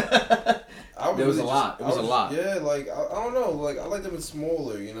 There was a lot. It was a lot. Yeah, like I don't know, like I like them in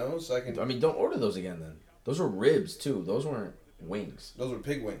smaller, you know, so I can. I mean, don't order those again then. Those were ribs too. Those weren't wings. Those were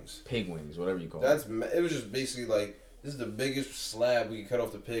pig wings. Pig wings, whatever you call it. It was just basically like, this is the biggest slab we could cut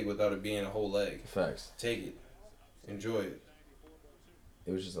off the pig without it being a whole leg. Facts. Take it. Enjoy it.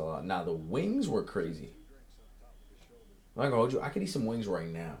 It was just a lot. Now, the wings were crazy. I'm not gonna hold you. I could eat some wings right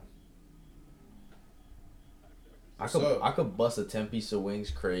now. I could bust a 10-piece of wings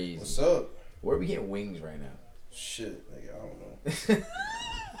crazy. What's up? Where are we getting wings right now? Shit, nigga, I don't know.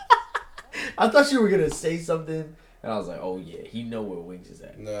 I thought you were gonna say something, and I was like, "Oh yeah, he know where wings is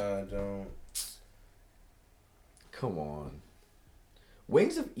at." Nah, I don't. Come on.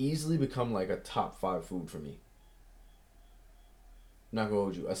 Wings have easily become like a top 5 food for me. Not gonna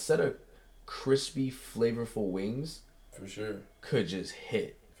hold you. A set of crispy, flavorful wings For sure. could just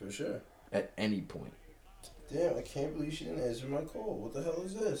hit For sure. at any point. Damn, I can't believe she didn't answer my call. What the hell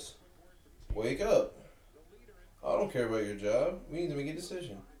is this? Wake up. I don't care about your job. We need to make a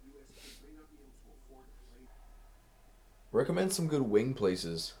decision. Recommend some good wing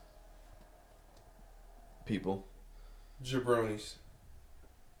places. People. Jabronis.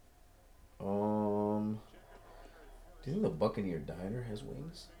 Do you think the Buccaneer Diner has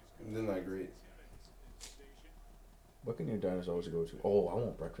wings? They're not great. Buccaneer Diner's always a go-to. Oh, I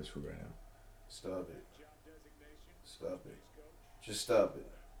want breakfast food right now. Stop it. Stop it. Just stop it.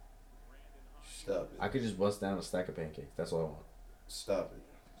 Stop it. I could just bust down a stack of pancakes. That's all I want. Stop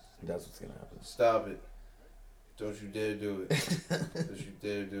it. That's what's gonna happen. Stop it. Don't you dare do it. Don't you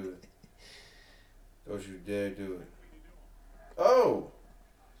dare do it. Don't you dare do it. Oh!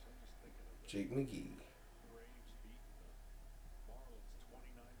 Jake McGee.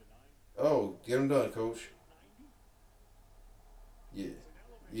 Oh, get him done, coach. Yeah.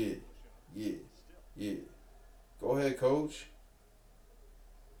 Yeah. Yeah. Yeah. Go ahead, coach.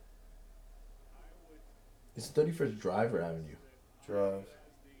 It's 31st Driver Avenue. Drive.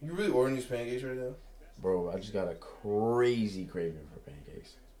 You really ordering these pancakes right now? Bro, I just got a crazy craving for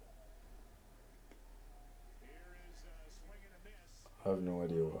pancakes. I have no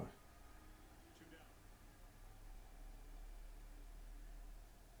idea why.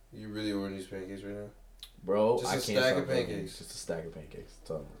 You really ordering these pancakes right now? Bro, Just I a can't stack stop of craving. pancakes. Just a stack of pancakes.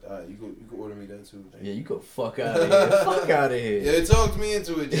 That's all. Alright, you can order me that too. Yeah, you go fuck out of here. Fuck out of here. Yeah, talked me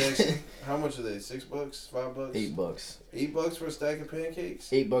into it, Jackson. How much are they? $6? $5? $8. $8 for a stack of pancakes?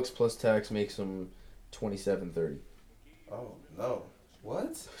 $8 plus tax makes them $27.30. Oh no!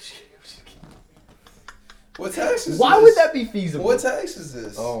 What? What tax is Why this? would that be feasible? What tax is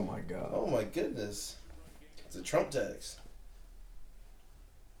this? Oh my god. Oh my goodness! It's a Trump tax.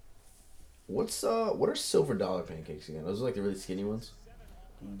 What are silver dollar pancakes again? Those are like the really skinny ones.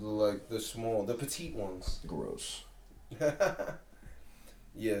 Like the small, the petite ones. Gross.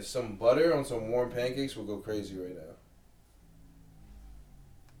 Yeah, some butter on some warm pancakes will go crazy right now.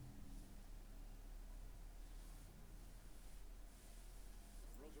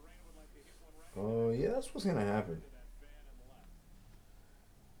 Oh yeah, that's what's gonna happen.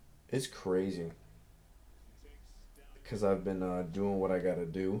 It's crazy. Cause I've been doing what I gotta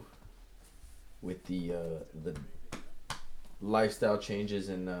do with the lifestyle changes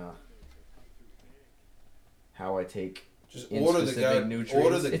and how I take. Just In order the specific guy. nutrients.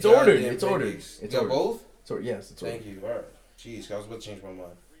 Order the It's ordered. goddamn It's ordered. pancakes. It's You got ordered. both? So yes, it's ordered. Thank you. All right. Jeez, I was about to change my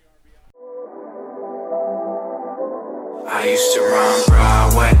mind. I used to run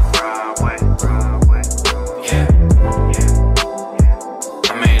Broadway. Yeah.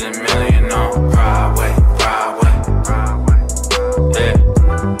 I made $1 million on Broadway. Yeah.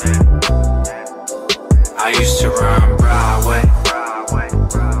 I used to run Broadway.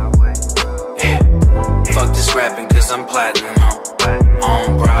 Yeah. Fuck this rapping cause I'm platinum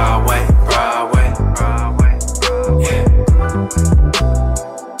on Broadway. Yeah.